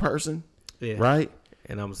phone person, right?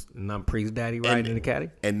 And I'm priest daddy right in the caddy.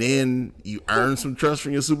 And then you earn some trust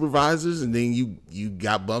from your supervisors, and then you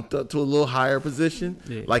got bumped up to a little higher position.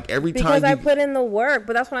 Yeah. Like every time because I put in the work,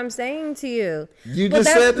 but that's what I'm saying to you. You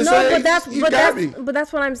just said the same. But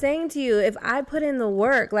that's what I'm saying to you. If I put in the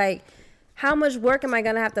work, like how much work am I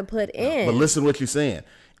gonna have to put in? But listen to what you're saying.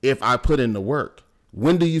 If I put in the work,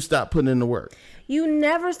 when do you stop putting in the work? You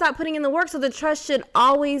never stop putting in the work, so the trust should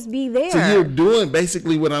always be there. So you're doing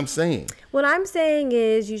basically what I'm saying. What I'm saying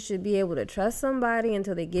is you should be able to trust somebody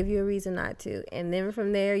until they give you a reason not to. And then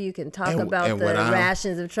from there, you can talk about the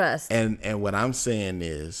rations of trust. And what I'm saying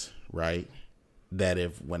is, right, that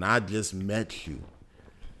when I just met you,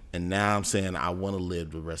 and now I'm saying I want to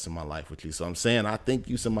live the rest of my life with you. So I'm saying I think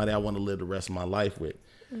you somebody I want to live the rest of my life with.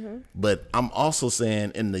 Mm-hmm. But I'm also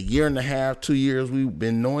saying in the year and a half, 2 years we've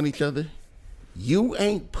been knowing each other, you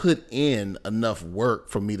ain't put in enough work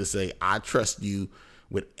for me to say I trust you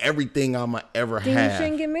with everything I'm gonna ever have. Then you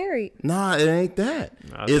shouldn't get married. Nah, it ain't that.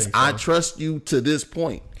 I trust you to this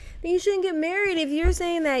point. Then you shouldn't get married if you're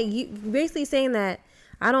saying that you basically saying that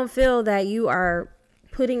I don't feel that you are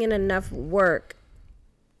putting in enough work.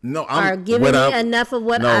 No, are giving me enough of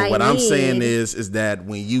what I need. What I'm saying is that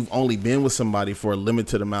when you've only been with somebody for a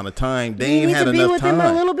limited amount of time, they ain't had enough time. You need to be with them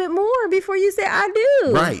a little bit more before you say I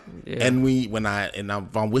do. Right. Yeah. And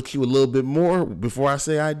if I'm with you a little bit more before I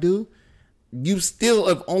say I do, you still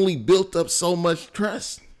have only built up so much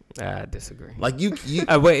trust. I disagree. Like you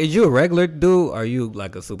wait, is you a regular dude or are you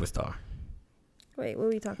like a superstar? Wait, what are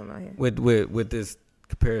we talking about here? With this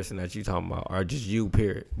comparison that you talking about, or just you,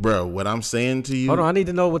 period? Bro, what I'm saying to you. Hold on, I need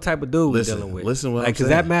to know what type of dude we're dealing with. Listen what I'm saying. Because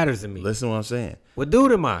that matters to me. Listen what I'm saying. What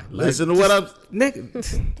dude am I? Listen to what I'm...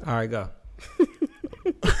 Nigga. All right, go.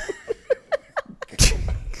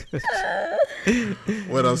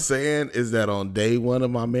 What I'm saying is that on day one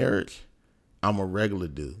of my marriage, I'm a regular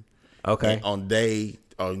dude. Okay. And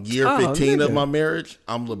on year 15 of my marriage,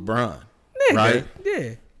 I'm LeBron. Nigga. Right?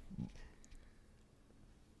 Yeah.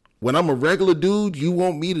 When I'm a regular dude, you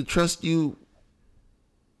want me to trust you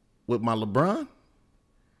with my LeBron?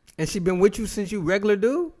 And she been with you since you regular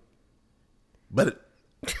dude? But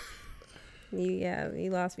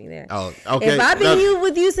you lost me there. Oh, okay. If I've been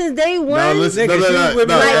with you since day one, no, listen,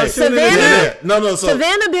 Savannah, no.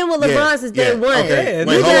 Savannah been with LeBron since day one. Okay. You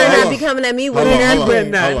better not be coming at me with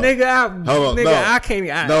nothing. Nigga, I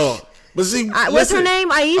can't. No, but see, what's her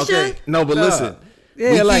name? Aisha. Okay. No, but listen.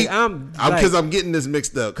 Yeah, because I'm getting this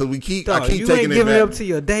mixed up because I keep you taking ain't giving it up to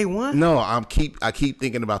your day one. No, I keep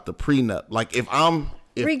thinking about the prenup. Like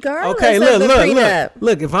regardless okay, of the prenup.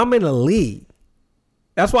 Look, if I'm in a league,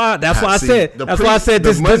 that's why I said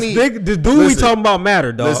this dude we talking about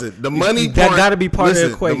matter, dog. Listen, the money part, that got to be part of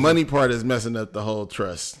the equation. The money part is messing up the whole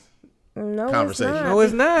trust conversation. It's not. No,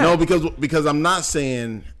 it's not. No, because I'm not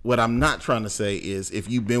saying what I'm not trying to say is if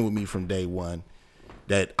you've been with me from day one,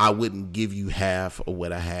 that I wouldn't give you half of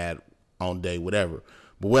what I had on day whatever.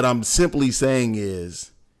 But what I'm simply saying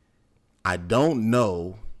is I don't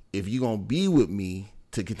know if you're going to be with me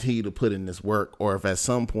to continue to put in this work or if at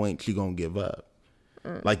some point you're going to give up.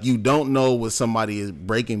 Like you don't know what somebody's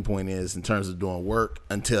breaking point is in terms of doing work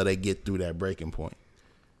until they get through that breaking point.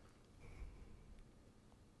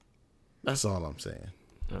 That's all I'm saying.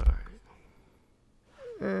 All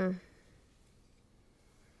right.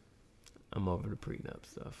 I'm over the prenup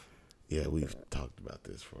stuff. Yeah, we've talked about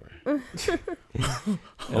this for.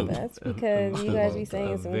 That's because you guys be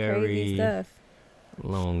saying some crazy stuff.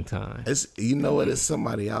 Long time. It's it's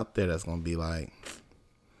somebody out there that's gonna be like,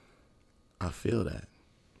 I feel that.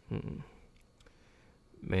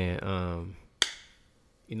 Man,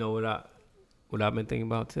 you know what I've been thinking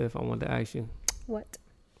about, Tiff? I wanted to ask you. What?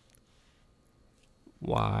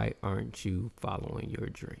 Why aren't you following your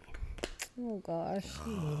dream? Oh gosh.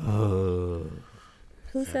 Uh,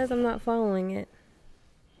 Who says I'm not following it?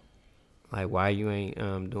 Like, why you ain't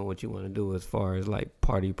doing what you want to do as far as like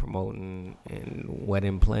party promoting and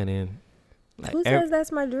wedding planning? Like, Who says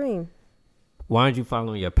that's my dream? why aren't you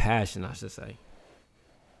following your passion? I should say.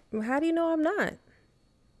 How do you know I'm not?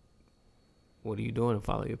 What are you doing to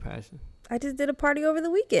follow your passion? I just did a party over the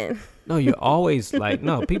weekend. No, you're always like,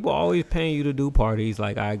 no, people always paying you to do parties.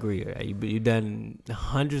 Like, I agree. You've done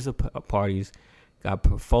hundreds of parties, got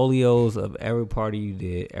portfolios of every party you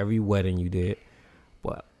did, every wedding you did.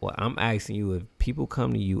 But what I'm asking you, if people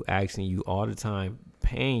come to you asking you all the time,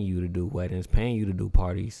 paying you to do weddings, paying you to do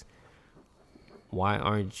parties, why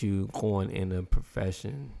aren't you going in a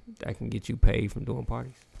profession that can get you paid from doing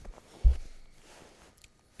parties?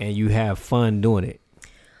 And you have fun doing it.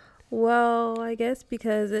 Well, I guess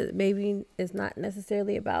because maybe it's not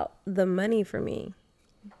necessarily about the money for me.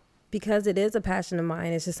 Because it is a passion of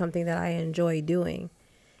mine, it's just something that I enjoy doing.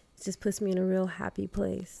 It just puts me in a real happy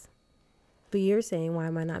place. But you're saying, why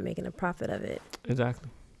am I not making a profit of it? Exactly.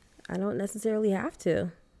 I don't necessarily have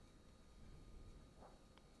to.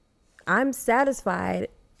 I'm satisfied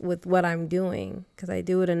with what I'm doing because I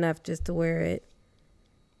do it enough just to where it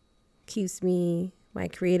keeps my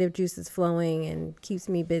creative juices flowing and keeps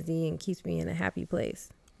me busy and keeps me in a happy place.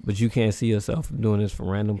 But you can't see yourself doing this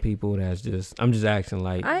for random people. I'm just asking,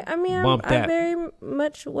 like, I mean, I very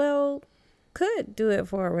much could do it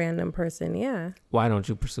for a random person. Yeah. Why don't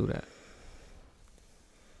you pursue that?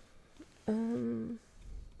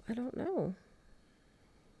 I don't know.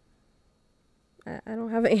 I don't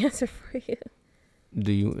have an answer for you.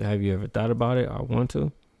 Have you ever thought about it or want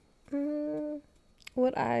to?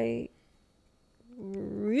 What I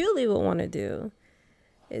really would want to do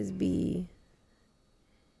is be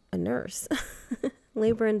a nurse,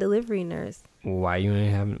 labor and delivery nurse. Why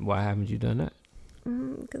haven't you done that?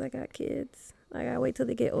 Because I got kids. I gotta wait till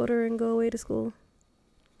they get older and go away to school.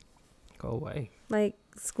 Go away. Like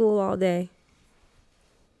school all day.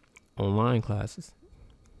 Online classes.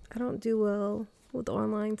 I don't do well with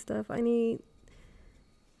online stuff. I need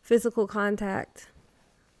physical contact.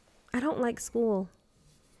 I don't like school.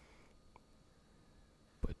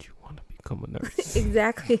 But you want to become a nurse.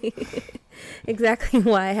 Exactly. Exactly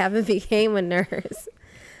why I haven't became a nurse.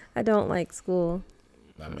 I don't like school.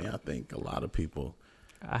 I mean, I think a lot of people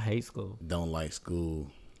I hate school. Don't like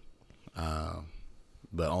school.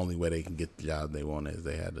 But only way they can get the job they want is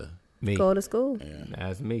they had to go to school. Yeah.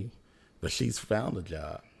 That's me. But she's found a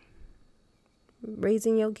job.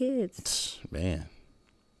 Raising your kids. Man.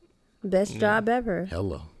 Best job ever.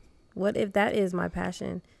 Hello. What if that is my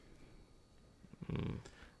passion?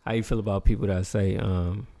 How you feel about people that say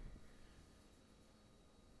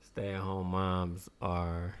stay-at-home moms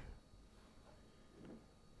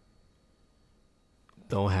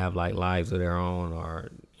don't have like lives of their own, or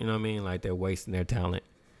you know what I mean, like they're wasting their talent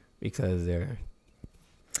because they're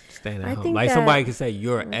staying at home. Like somebody could say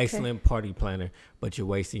you're an excellent party planner, but you're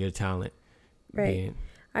wasting your talent. Right.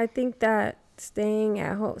 I think that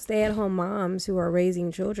stay-at-home moms who are raising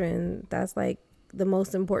children, that's like the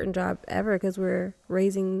most important job ever because we're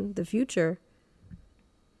raising the future.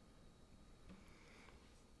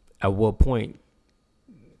 At what point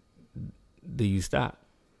do you stop?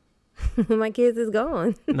 My kids is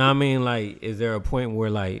gone. No, I mean, like, is there a point where,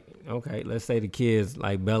 like, okay, let's say the kids,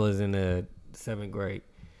 like Bella's in the 7th grade.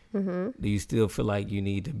 Mm-hmm. Do you still feel like you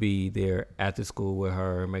need to be there after school with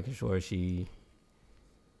her, making sure she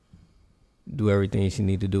do everything she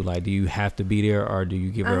need to do? Like, do you have to be there, or do you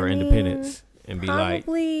give her independence and be like,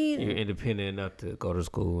 you're independent enough to go to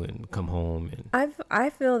school and come home? And I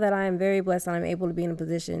feel that I am very blessed that I'm able to be in a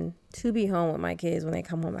position to be home with my kids when they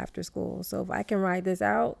come home after school. So if I can ride this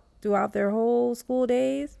out throughout their whole school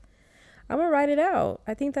days, I'm gonna ride it out.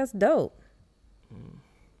 I think that's dope.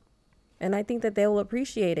 And I think that they will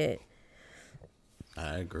appreciate it.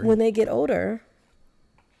 I agree. When they get older.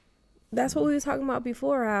 That's what we were talking about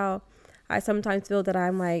before, how I sometimes feel that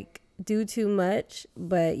I'm like do too much,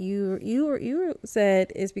 but you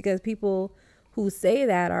said it's because people who say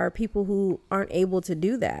that are people who aren't able to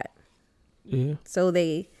do that. Yeah. So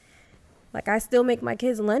I still make my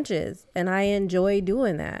kids lunches and I enjoy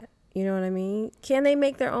doing that. You know what I mean? Can they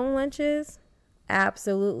make their own lunches?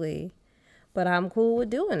 Absolutely. But I'm cool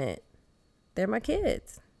with doing it. They're my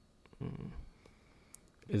kids.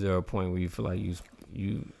 Is there a point where you feel like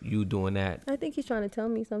you doing that? I think he's trying to tell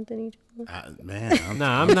me something. I'm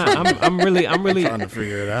not. I'm really trying to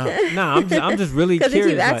figure it out. I'm just really curious. Because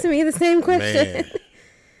he keeps asking me the same question. Man.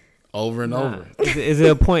 Over and over. Is it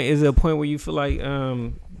a point? Is it a point where you feel like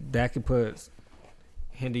that could put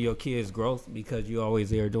hinder your kids' growth because you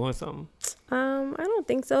always there doing something? I don't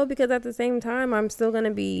think so, because at the same time, I'm still going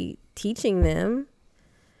to be teaching them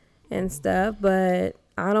and stuff, but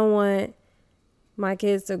I don't want my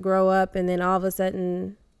kids to grow up and then all of a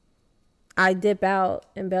sudden I dip out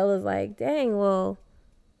and Bella's like, dang, well,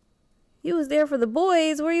 you was there for the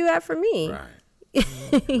boys. Where you at for me?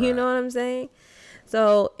 Right. You know what I'm saying?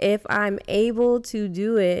 So if I'm able to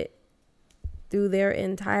do it through their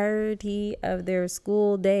entirety of their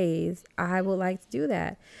school days, I would like to do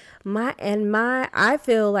that. I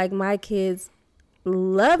feel like my kids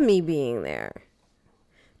love me being there.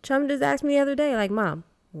 Chum just asked me the other day, like, Mom,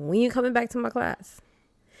 when you coming back to my class?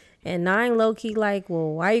 And Nine low key like,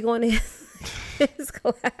 well, why are you going to his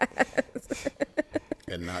class?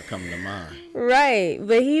 And not coming to mine. Right.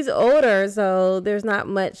 But he's older, so there's not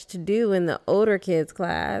much to do in the older kids'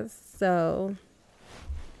 class. So,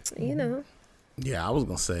 you know. Yeah, I was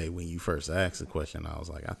going to say, when you first asked the question, I was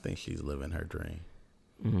like, I think she's living her dream.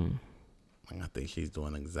 I think she's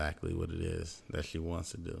doing exactly what it is that she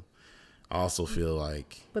wants to do. I also feel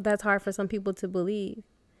like... But that's hard for some people to believe.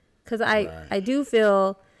 Because I do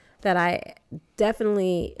feel that I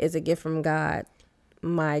definitely is a gift from God,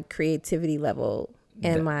 my creativity level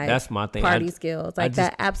and that's my thing. Party skills. Like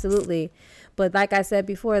that, absolutely. But like I said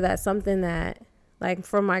before, that's something that, like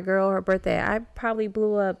for my girl, her birthday, I probably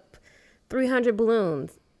blew up 300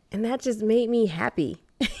 balloons. And that just made me happy.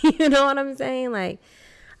 You know what I'm saying? Like,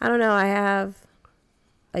 I don't know. I have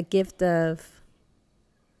a gift of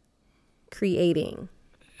creating.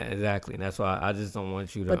 Exactly. That's why I just don't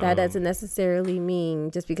want you to. But that doesn't necessarily mean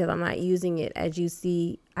just because I'm not using it as you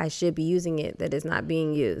see I should be using it, that it's not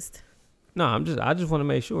being used. No, I just want to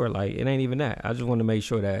make sure, like, it ain't even that. I just want to make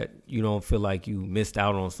sure that you don't feel like you missed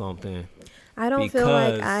out on something. I don't feel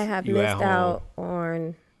like I have missed out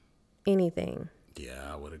on anything.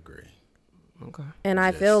 Yeah, I would agree. Okay. And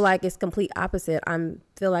I feel like it's complete opposite.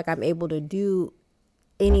 Feel like I'm able to do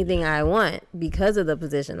anything I want because of the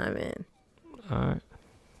position I'm in. All right.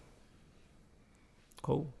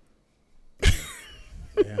 Cool.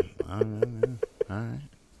 Yeah. All right.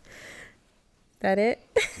 That it?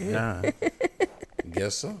 Yeah.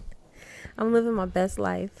 Guess so. I'm living my best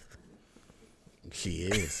life. She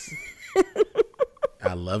is.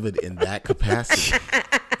 I love it in that capacity.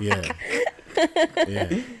 Yeah.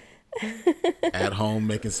 Yeah. At home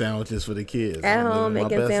making sandwiches for the kids. At home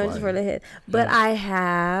making sandwiches for the kids. But I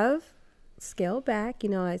have scaled back. You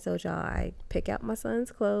know, I told y'all I pick out my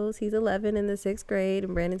son's clothes. He's 11 in the 6th grade,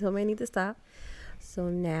 and Brandon told me I need to stop. So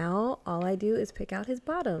now all I do is pick out his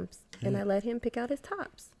bottoms, and I let him pick out his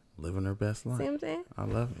tops. Living her best life. See what I'm saying? I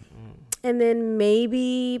love it. And then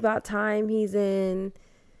maybe about time he's in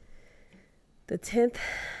the 10th,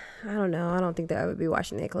 I don't know. I don't think they'll ever be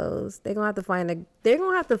washing their clothes. They're gonna have to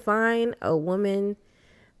find a woman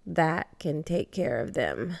that can take care of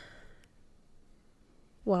them.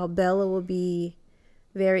 While Bella will be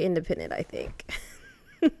very independent, I think.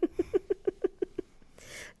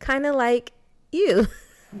 Kind of like you.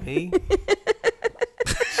 Me?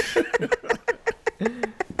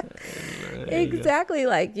 Exactly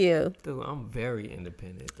like you. Dude, I'm very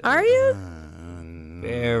independent. Though. Are you?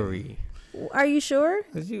 Very. Are you sure?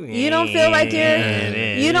 You don't feel like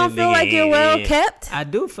you're well kept? I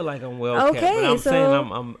do feel like I'm well kept. But I'm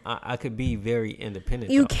saying I could be very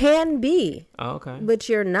independent. You can be. Oh, okay. But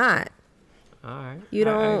you're not. All right. You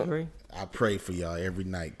don't. I agree. I pray for y'all every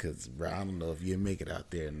night because, bro, I don't know if you make it out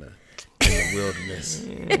there in the wilderness.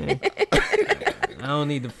 I don't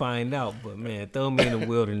need to find out, but man, throw me in the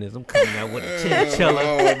wilderness. I'm coming out with a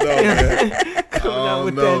chinchilla. Coming out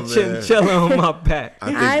with that chinchilla on my back.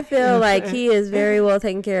 I feel like he is very well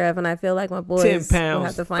taken care of, and I feel like my boys 10 pounds will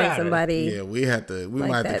have to find fatter. somebody. Yeah, we like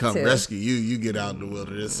might have to come too. rescue you. You get out in the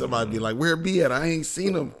wilderness. Somebody be like, "Where be at? I ain't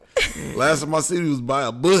seen him." Last time I seen him was by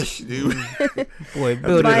a bush, dude. Boy,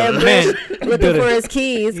 building By a man. bush looking for his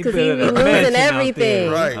keys because he be building a losing mansion out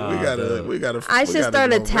everything. there. Right, we gotta. I should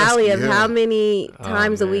start a tally of how many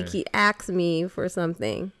times a man. week he asks me for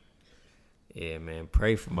something. Yeah, man.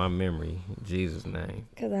 Pray for my memory in Jesus' name.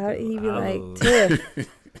 Because he'd be like, Tiff,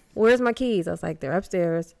 where's my keys? I was like, they're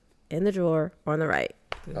upstairs in the drawer on the right.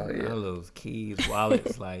 All those keys,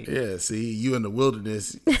 wallets, like. Yeah, see, you in the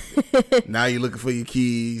wilderness. Now you're looking for your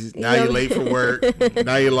keys. Now you're late for work.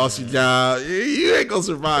 Now you lost your job. You ain't gonna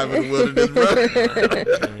survive in the wilderness,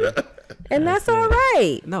 bro. And that's all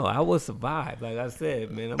right. No, I will survive. Like I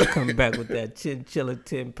said, man, I'm coming back with that chinchilla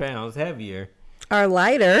 10 pounds heavier. are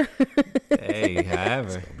lighter. Hey,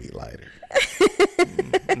 however, Be lighter.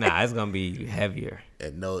 nah, it's gonna be heavier.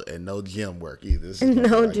 And no gym work either. This is No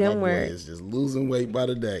gonna be like, gym my boy work. is just losing weight by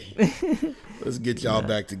the day. Let's get y'all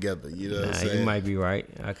back together. You know what I'm Nah, saying? you might be right.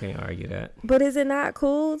 I can't argue that. But is it not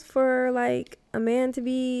cool for like a man to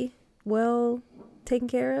be well taken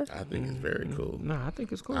care of? I think it's very cool. Nah, I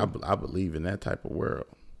think it's cool. I believe in that type of world.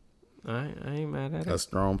 I ain't mad at A it.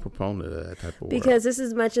 strong proponent of that type of world. Because just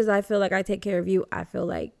as much as I feel like I take care of you, I feel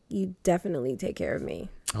like you definitely take care of me.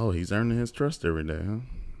 Oh, he's earning his trust every day,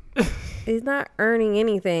 huh? He's not earning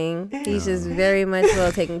anything. He's just very much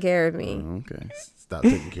well taking care of me. Okay. Stop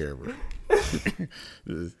taking care of her.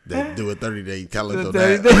 They do a 30-day calendar.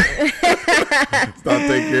 Stop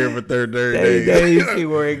taking care of her 30 days. You see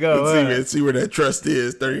where it goes. See where that trust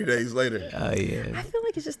is 30 days later. Oh yeah. I feel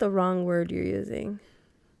like it's just the wrong word you're using.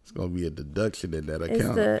 It's going to be a deduction in that It's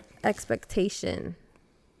account. the expectation.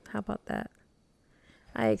 How about that?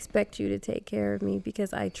 I expect you to take care of me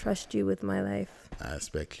because I trust you with my life. I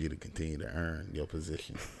expect you to continue to earn your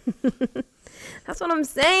position. That's what I'm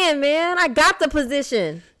saying, man. I got the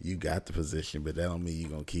position. You got the position, but that don't mean you're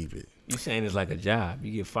going to keep it. You saying it's like a job.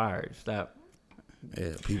 You get fired. Stop. Yeah,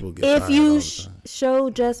 people get If fired all you the time. show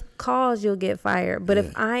just cause, you'll get fired. But if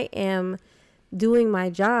Yeah. I am doing my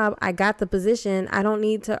job, I got the position. I don't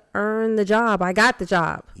need to earn the job. I got the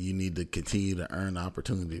job. You need to continue to earn the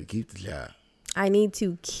opportunity to keep the job. I need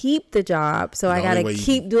to keep the job. So I The got only to way you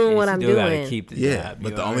keep doing what You I'm still gotta doing. keep the Yeah, job. but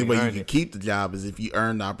You the only way you earned can it. keep the job is if you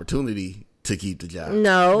earn the opportunity to keep the job. No,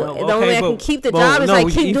 No, the only way okay, I can but- keep the but job is no, I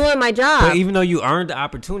keep you- doing my job. But even though you earned the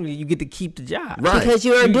opportunity, you get to keep the job. Right. Because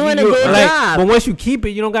you are doing a You- good like, job. But once you keep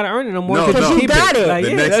it, you don't gotta earn it no more. No, because no. you got it. Like, The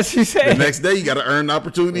yeah, next, that's what you the said. next day, you got to earn the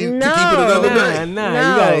opportunity to keep it No. another Nah, day. nah, No.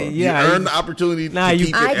 you gotta, yeah, you earn the opportunity Nah, to you-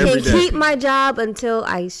 keep I it every can day. keep my job until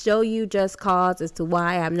I show you just cause as to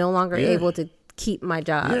why I'm no longer Yeah. able to keep my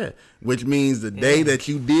job. Yeah, which means the day that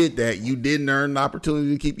you did that, you didn't earn the opportunity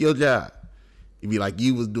to keep your job. You'd be like,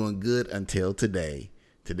 you was doing good until today.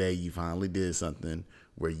 Today, you finally did something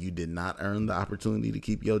where you did not earn the opportunity to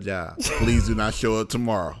keep your job. Please do not show up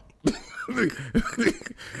tomorrow.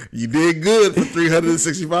 You did good for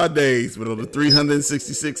 365 days, but on the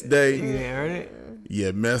 366th You day, didn't earn it,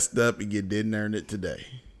 you messed up and you didn't earn it today.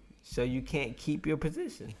 so you can't keep your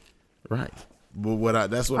position. Right. But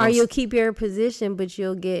that's what Or I'm you'll keep your position, but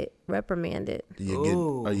you'll get reprimanded.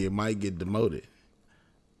 Ooh. or you might get demoted.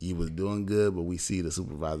 You was doing good, but we see the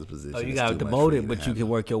supervisor position. Oh, you is got too much for demoted, to but you handle. can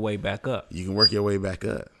work your way back up. You can work your way back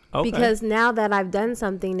up. Okay. Because now that I've done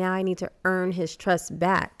something, now I need to earn his trust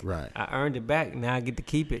back. Right. I earned it back. Now I get to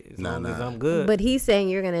keep it as long as nah. I'm good. But he's saying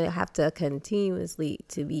you're going to have to continuously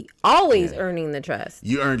to be always earning the trust.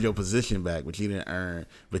 You earned your position back, but you didn't earn.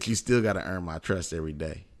 But you still got to earn my trust every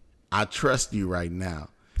day. I trust you right now.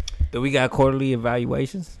 Do we got quarterly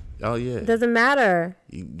evaluations? Oh yeah. It doesn't matter.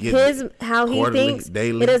 You get His how he quarterly, thinks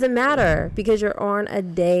daily. it doesn't matter because you're on a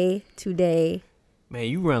day to day Man,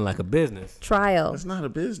 you run like a business. trial. It's not a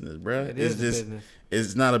business, bro. It It's is a just. business.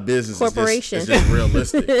 It's not a business. Corporation. It's just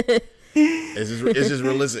realistic. It's just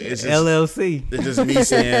realistic. It's just LLC. It's just me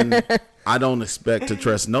saying I don't expect to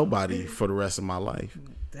trust nobody for the rest of my life,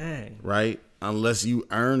 Dang. right? Unless you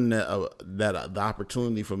earn the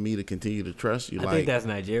opportunity for me to continue to trust you. I Like think that's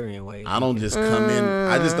Nigerian way. I don't just come in.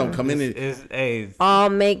 I just don't come in. Hey, All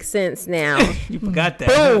makes sense now. you forgot that.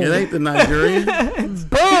 Boom. It ain't the Nigerian.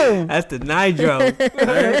 Boom. That's the Nitro. It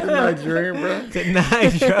ain't the Nigerian, bro. The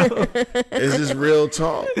Nitro. It's just real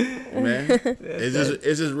talk, man.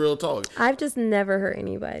 It's just real talk. I've just never heard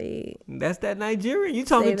anybody. That's that Nigerian. You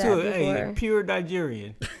talking Say to that a before. pure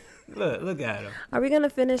Nigerian. Look at him. Are we going to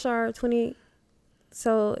finish our 20?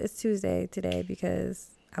 So it's Tuesday today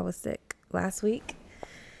because I was sick last week. Are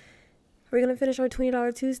we going to finish our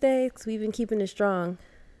 $20 Tuesday? Because we've been keeping it strong.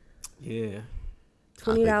 Yeah.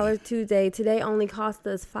 $20 Tuesday. Today only cost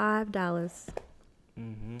us $5.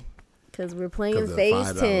 Because we're playing 'Cause of Phase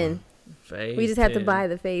 $5. 10. Phase We just have to 10. buy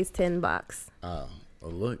the Phase 10 box. Oh,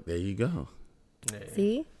 well, look, there you go. Yeah.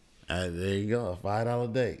 See? There you go, a $5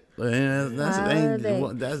 date. Man, that's $5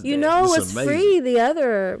 ain't, that's You know, it that's was amazing. free the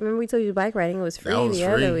other. Remember we told you bike riding? It was free was the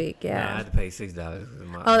free. other week. Nah, I Yeah. had to pay $6.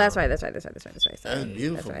 Oh, that's right. That's right. Sorry. That's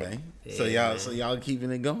beautiful, That's right. man. So y'all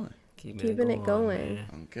keeping it going. Keeping it going.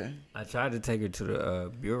 Man. Okay. I tried to take her to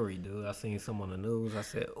the brewery, dude. I seen some on the news. I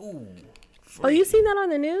said, ooh. Oh, you seen that on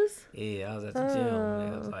the news? Yeah, I was at the gym.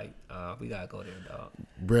 And I was like, we got to go there, dog.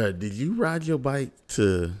 Bruh, did you ride your bike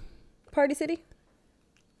to Party City?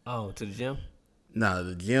 Oh, to the gym?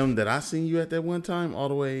 the gym that I seen you at that one time all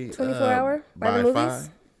the way 24 hour? By the movies?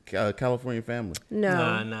 California Family.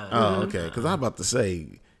 No. Nah. Oh, okay. Because I was about to say,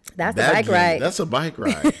 That's a bike ride. That's a bike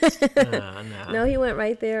ride. Nah. No, he went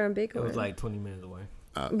right there on It Bighorn. was like 20 minutes away.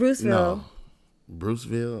 Bruceville. No.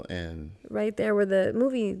 Bruceville and Right there where the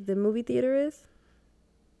movie theater is.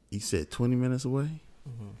 you said 20 minutes away?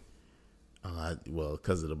 Mm-hmm. Well,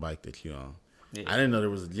 because of the bike that you on. Yeah. I didn't know there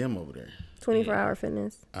was a gym over there. 24-hour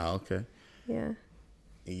fitness. Oh, okay. Yeah.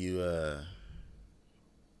 You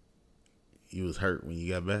was hurt when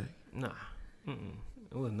you got back? Nah.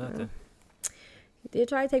 It was nothing. He did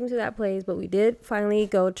try to take me to that place, but we did finally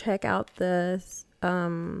go check out the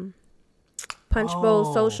Punch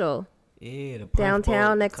Bowl Social. Yeah, the Punch downtown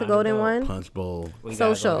Bowl, next to Golden One. Punch Bowl. We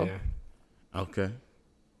Social. gotta go there. Okay.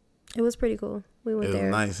 It was pretty cool. We went It was there.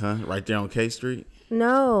 nice, huh? Right there on K Street?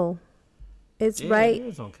 No. It's right. It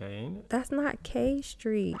was okay, ain't it? That's not K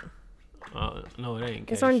Street. No, it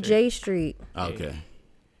ain't. It's on J Street. Okay.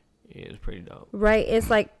 Yeah, it's pretty dope. Right. It's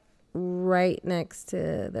like right next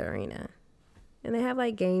to the arena. And they have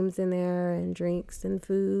like games in there and drinks and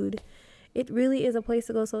food. It really is a place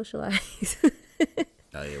to go socialize.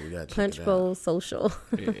 Oh, yeah, we got to check Punch it out. Bowl Social.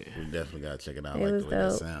 Yeah. We definitely got to check it out. It I like was the way that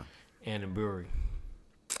dope. sound. And the brewery.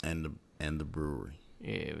 And the brewery.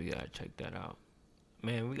 Yeah, we gotta check that out.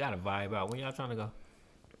 Man, we gotta vibe out. When y'all trying to go?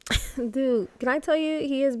 Dude, can I tell you,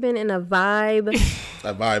 he has been in a vibe.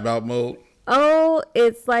 That vibe out mode. Oh,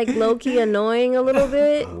 it's like low-key annoying a little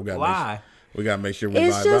bit. Why? We got to make sure we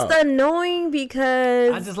It's vibe just out. annoying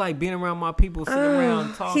because I just like being around my people, sitting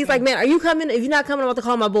around talking. he's like, man, are you coming? If you're not coming, I'm about to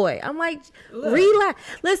call my boy. I'm like, relax.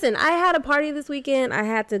 Listen, I had a party this weekend. I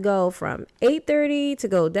had to go from 8:30 to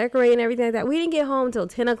go decorate and everything like that. We didn't get home till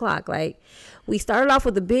 10 o'clock. Like, we started off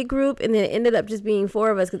with a big group, and then it ended up just being 4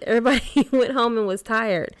 of us because everybody went home and was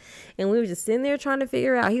tired. And we were just sitting there trying to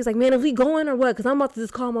figure out. He was like, man, if we going or what? Because I'm about to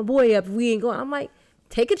just call my boy up if we ain't going. I'm like,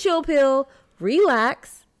 take a chill pill,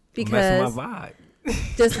 relax. Because messing my vibe.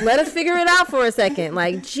 just let us figure it out for a second.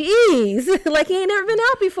 Like, jeez, like he ain't never been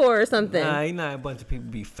out before or something. Nah, ain't not a bunch of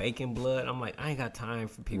people be faking blood. I'm like, I ain't got time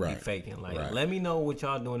for people be faking. Like, let me know what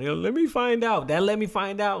y'all doing. Let me find out. That let me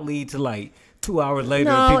find out lead to like 2 hours later.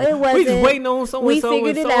 No, people, it wasn't. We just waiting on someone. We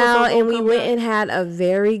figured it out, and we went and had a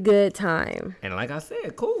very good time. And like I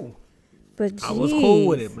said, cool. But geez, I was cool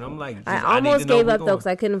with it, but I'm like, I almost gave up though because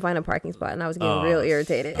I couldn't find a parking spot, and I was getting real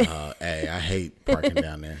irritated. Hey, I hate parking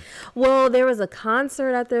down there. Well, there was a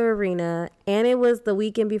concert at the arena, and it was the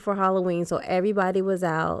weekend before Halloween, so everybody was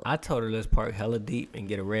out. I told her let's park hella deep and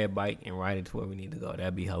get a red bike and ride it to where we need to go.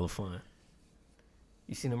 That'd be hella fun.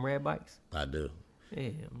 You seen them red bikes? I do. Yeah,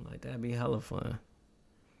 I'm like, that'd be hella fun.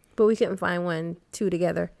 But we couldn't find two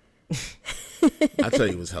together. I tell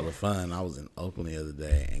you, it was hella fun. I was in Oakland the other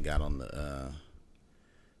day and got on the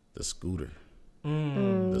scooter.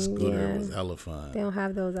 The scooter was hella fun. They don't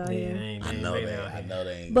have those out here. I know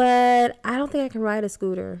they ain't. But I don't think I can ride a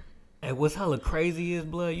scooter. Hey, what's hella crazy is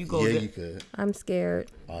blood. You go. Yeah, there. you could. I'm scared.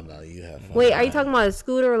 Oh no, you have fun. Wait, are you talking about a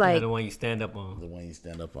scooter like the one you stand up on? The one you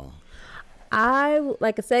stand up on.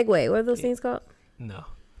 like a Segway? What are those things called? No.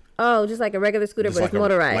 Oh, just like a regular scooter, Just but it's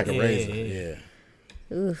motorized. Like a razor. Yeah.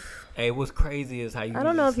 Oof. Hey, what's crazy is how you. I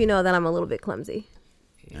don't know if you know that I'm a little bit clumsy.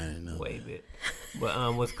 I didn't know. Way bit.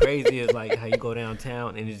 But what's crazy is like how you go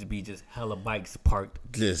downtown and it just be just hella bikes parked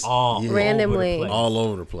Just all randomly. over the place. all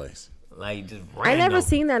over the place. Like just random. I never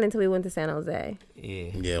seen that until we went to San Jose. Yeah.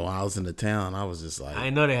 Yeah, when I was in the town, I was just like, I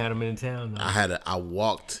know they had them in the town. Though. I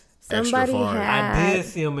walked Somebody extra far. had- I did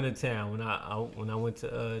see them in the town when I went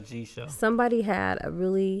to G show. Somebody had a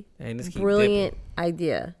really Hey, let's keep brilliant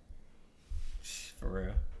idea. For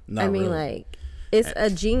real. Not I mean, really. like, it's a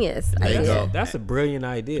genius They idea. go. That's a brilliant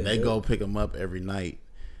idea. They go pick them up every night,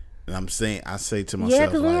 and I say to myself, Yeah,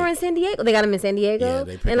 because when we were in like, San Diego, they got him in San Diego. Yeah,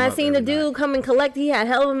 they pick and him I up seen the every dude night. come and collect. He had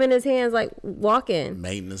hell of them in his hands, like walking.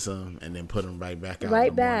 maintenance them and then put them right back out. Right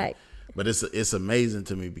in the morning. back. But it's amazing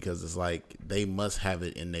to me because it's like they must have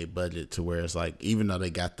it in their budget to where it's like even though they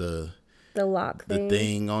got the lock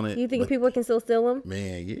thing on it. You think but, people can still steal them?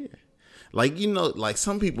 Man, yeah. Like like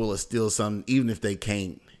some people will steal something even if they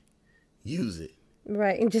can't use it.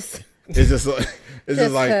 Right, and just It's just like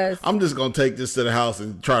Just 'cause. I'm just gonna take this to the house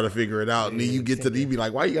and try to figure it out. And then you get to you be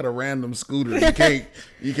like, why you got a random scooter? You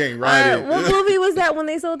can't ride it. What movie was that when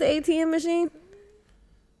they sold the ATM machine?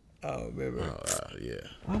 Oh, baby. Yeah.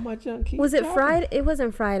 Why my junk keep Was it falling? Friday? It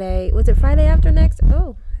wasn't Friday. Was it Friday after next?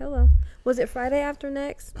 Oh, hello. Was it Friday after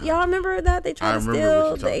next? Y'all remember that they tried to remember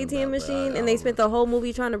steal what the you're talking ATM about, but I machine don't and they spent the whole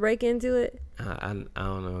movie trying to break into it? I don't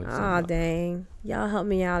know. What you're talking Oh, about. dang. Y'all help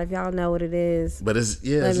me out if y'all know what it is. But it's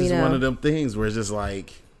Let me just know. one of them things where it's just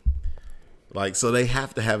like so they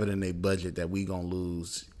have to have it in their budget that we gonna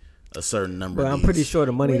lose a certain number. But of I'm these. pretty sure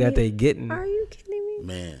the money that they getting. Are you kidding me?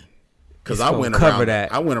 Man, because It's I gonna went cover around.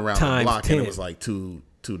 that I went around the times block 10. and it was like two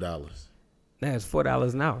 $2. That's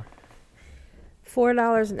 $4 an hour.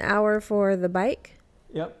 $4 an hour for the bike.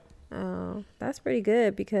 Yep. Oh, that's pretty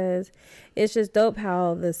good because it's just dope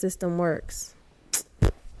how the system works.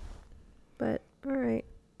 But all right,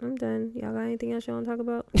 I'm done. Y'all got anything else you want to talk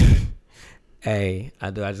about? Hey,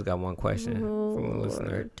 I do. I just got one question from a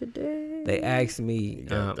listener today. They asked me.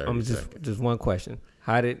 I'm just one question.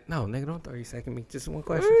 Don't 30 second me. Just one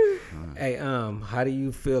question. Hey, how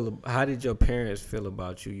did your parents feel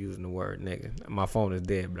about you using the word nigga? My phone is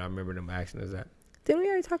dead, but I remember them asking us that. Didn't we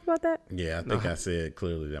already talk about that? Yeah, I think I said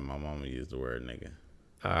clearly that my mama used the word nigga.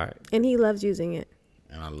 All right. And he loves using it.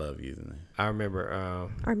 And I love using it. I remember.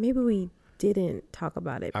 Or maybe we didn't talk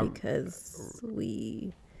about it because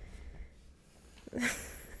we.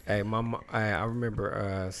 Hey, I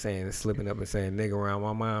remember slipping up and saying nigga around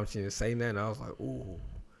my mom. She didn't say nothing. I was like, ooh.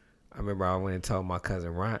 I remember I went and told my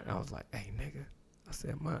cousin Ryan. I was like, hey, nigga. I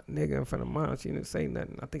said, my nigga in front of mom. She didn't say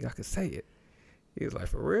nothing. I think I could say it. He was like,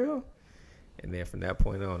 for real? And then from that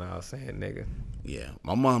point on, I was saying nigga. Yeah,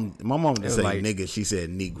 my mom didn't say nigga. She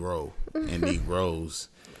said Negro and Negroes,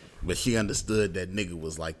 but she understood that nigga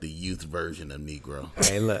was like the youth version of Negro.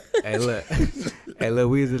 Hey, look.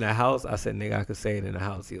 We was in the house. I said nigga. I could say it in the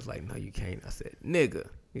house. He was like, no, you can't. I said nigga.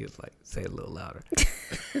 He was like, say it a little louder.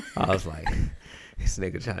 I was like, this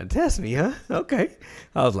nigga trying to test me, huh? Okay.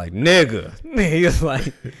 I was like, nigga. He was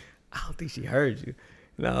like, I don't think she heard you.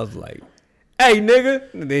 And I was like, hey,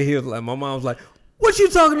 nigga. And then he was like, my mom was like, what you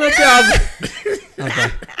talking about? I was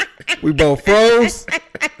like, we both froze.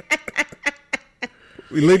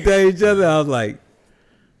 We looked at each other. I was like,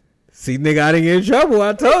 see, nigga, I didn't get in trouble.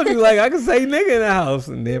 I told you, like, I could say nigga in the house.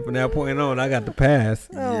 And then from that point on, I got the pass.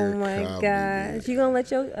 Oh, my gosh. You gonna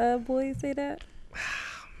let your boys say that?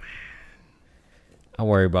 Oh, man. I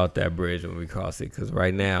worry about that bridge when we cross it. Because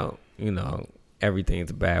right now,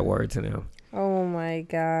 everything's a bad word to them. Oh, my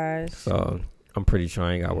gosh. So I'm pretty sure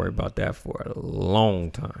I ain't got to worry about that for a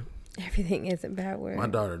long time. Everything is a bad word. My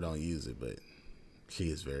daughter don't use it, but she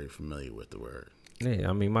is very familiar with the word. Yeah,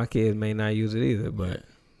 I mean, my kids may not use it either, but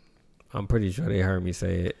I'm pretty sure they heard me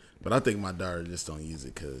say it. But I think my daughter just don't use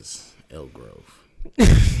it because Elk Grove.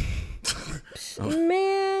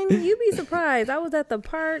 Man, you'd be surprised. I was at the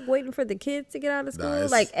park waiting for the kids to get out of school,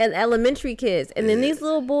 and elementary kids. And then these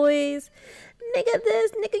little boys, nigga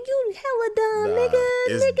this, nigga you hella dumb, nigga.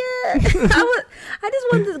 I just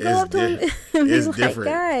wanted to go up to him and be like,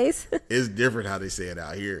 guys. It's different how they say it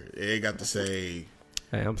out here. They ain't got to say,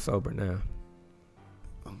 hey, I'm sober now.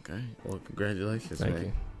 Okay. Well, congratulations, Thank man.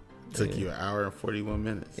 you. Took you an hour and 41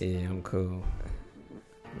 minutes. Yeah, I'm cool.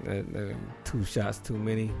 2 shots too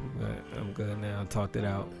many, but I'm good now. I talked it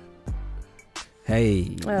out.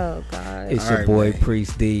 Hey. Oh, God. It's your boy, man.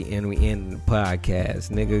 Priest D, and we end the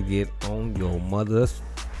podcast. Nigga, get on your mother's.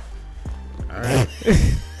 All right.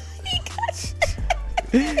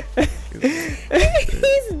 He's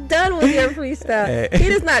done with your freestyle. He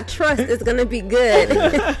does not trust it's going to be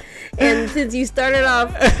good. And since you started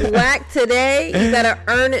off whack today, you gotta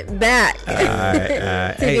earn it back all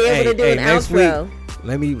right. to be able to do an outro.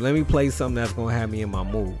 Week, let me play something that's gonna have me in my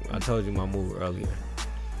mood. I told you my mood earlier.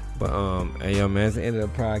 But hey, yo, man, it's the end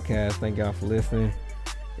of the podcast. Thank y'all for listening.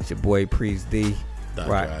 It's your boy Priest D. Dr.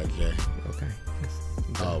 Right. IJ. Okay.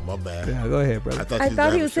 Oh, my bad. Yeah, go ahead, brother. I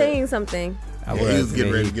thought he was saying something. He was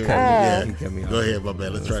getting ready to give me. Go ahead, my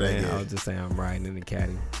bad. Let's try that again. I was just saying I'm riding in the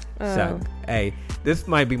caddy. Hey, this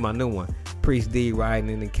might be my new one. Priest D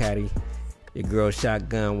riding in the caddy. Your girl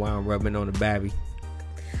shotgun while I'm rubbing on the babby.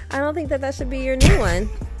 I don't think that should be your new one.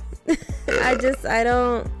 I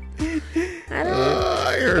don't.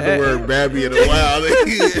 I heard the word babby in a while.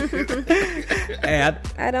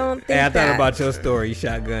 I don't think I thought about your story,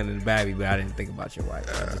 shotgun and the babby, but I didn't think about your wife.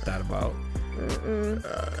 I just thought about.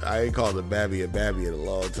 I ain't called a babby in a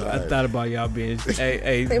long time. I thought about y'all being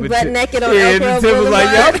butt naked on Elk Grove Boulevard.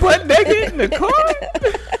 Like y'all butt naked in the car.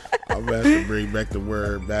 I'm gonna have to bring back the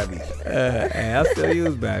word babby. Hey, I still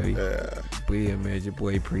use babby. But yeah, man, your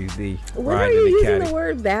boy Priest D. When are you using the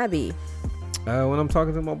word babby? When I'm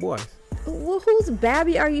talking to my boys. Well, whose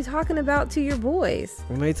babby are you talking about to your boys?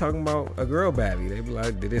 When they talking about a girl babby, they be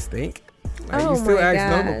like, "Did it stink?" Like, you still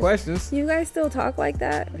ask normal questions. You guys still talk like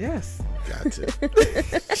that? Yes. Got to.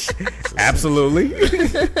 Absolutely.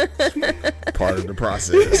 Part of the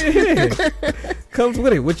process. Comes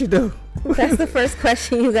with it. What you do? That's the first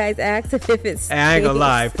question you guys ask if it's. Hey, I ain't gonna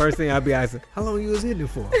lie. First thing I'll be asking, how long you was hitting it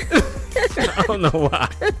for? I don't know why.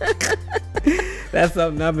 That's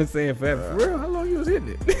something I've been saying forever. For real, how long you was hitting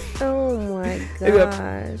it? Oh my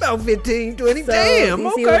gosh. About 15, 20. So, damn.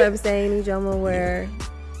 You see what I'm saying? Ijoma, where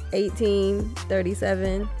 18,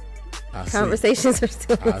 37. Conversations are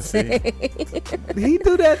still the same. He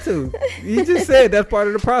do that too. He just said that's part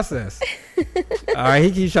of the process. All right,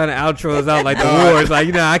 he keeps trying to outro us out like the wars. Like,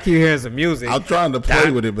 you know, I keep hearing some music. I'm trying to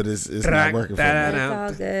play with it, but it's not working for me. It's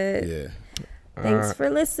all good. Yeah. Thanks for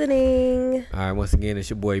listening. All right, once again, it's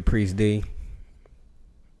your boy Priest D.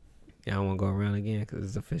 Y'all want to go around again because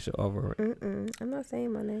it's official over. I'm not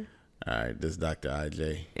saying my name. All right, this is Dr.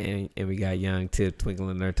 IJ. And we got Young Tip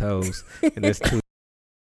twinkling their toes. And this 2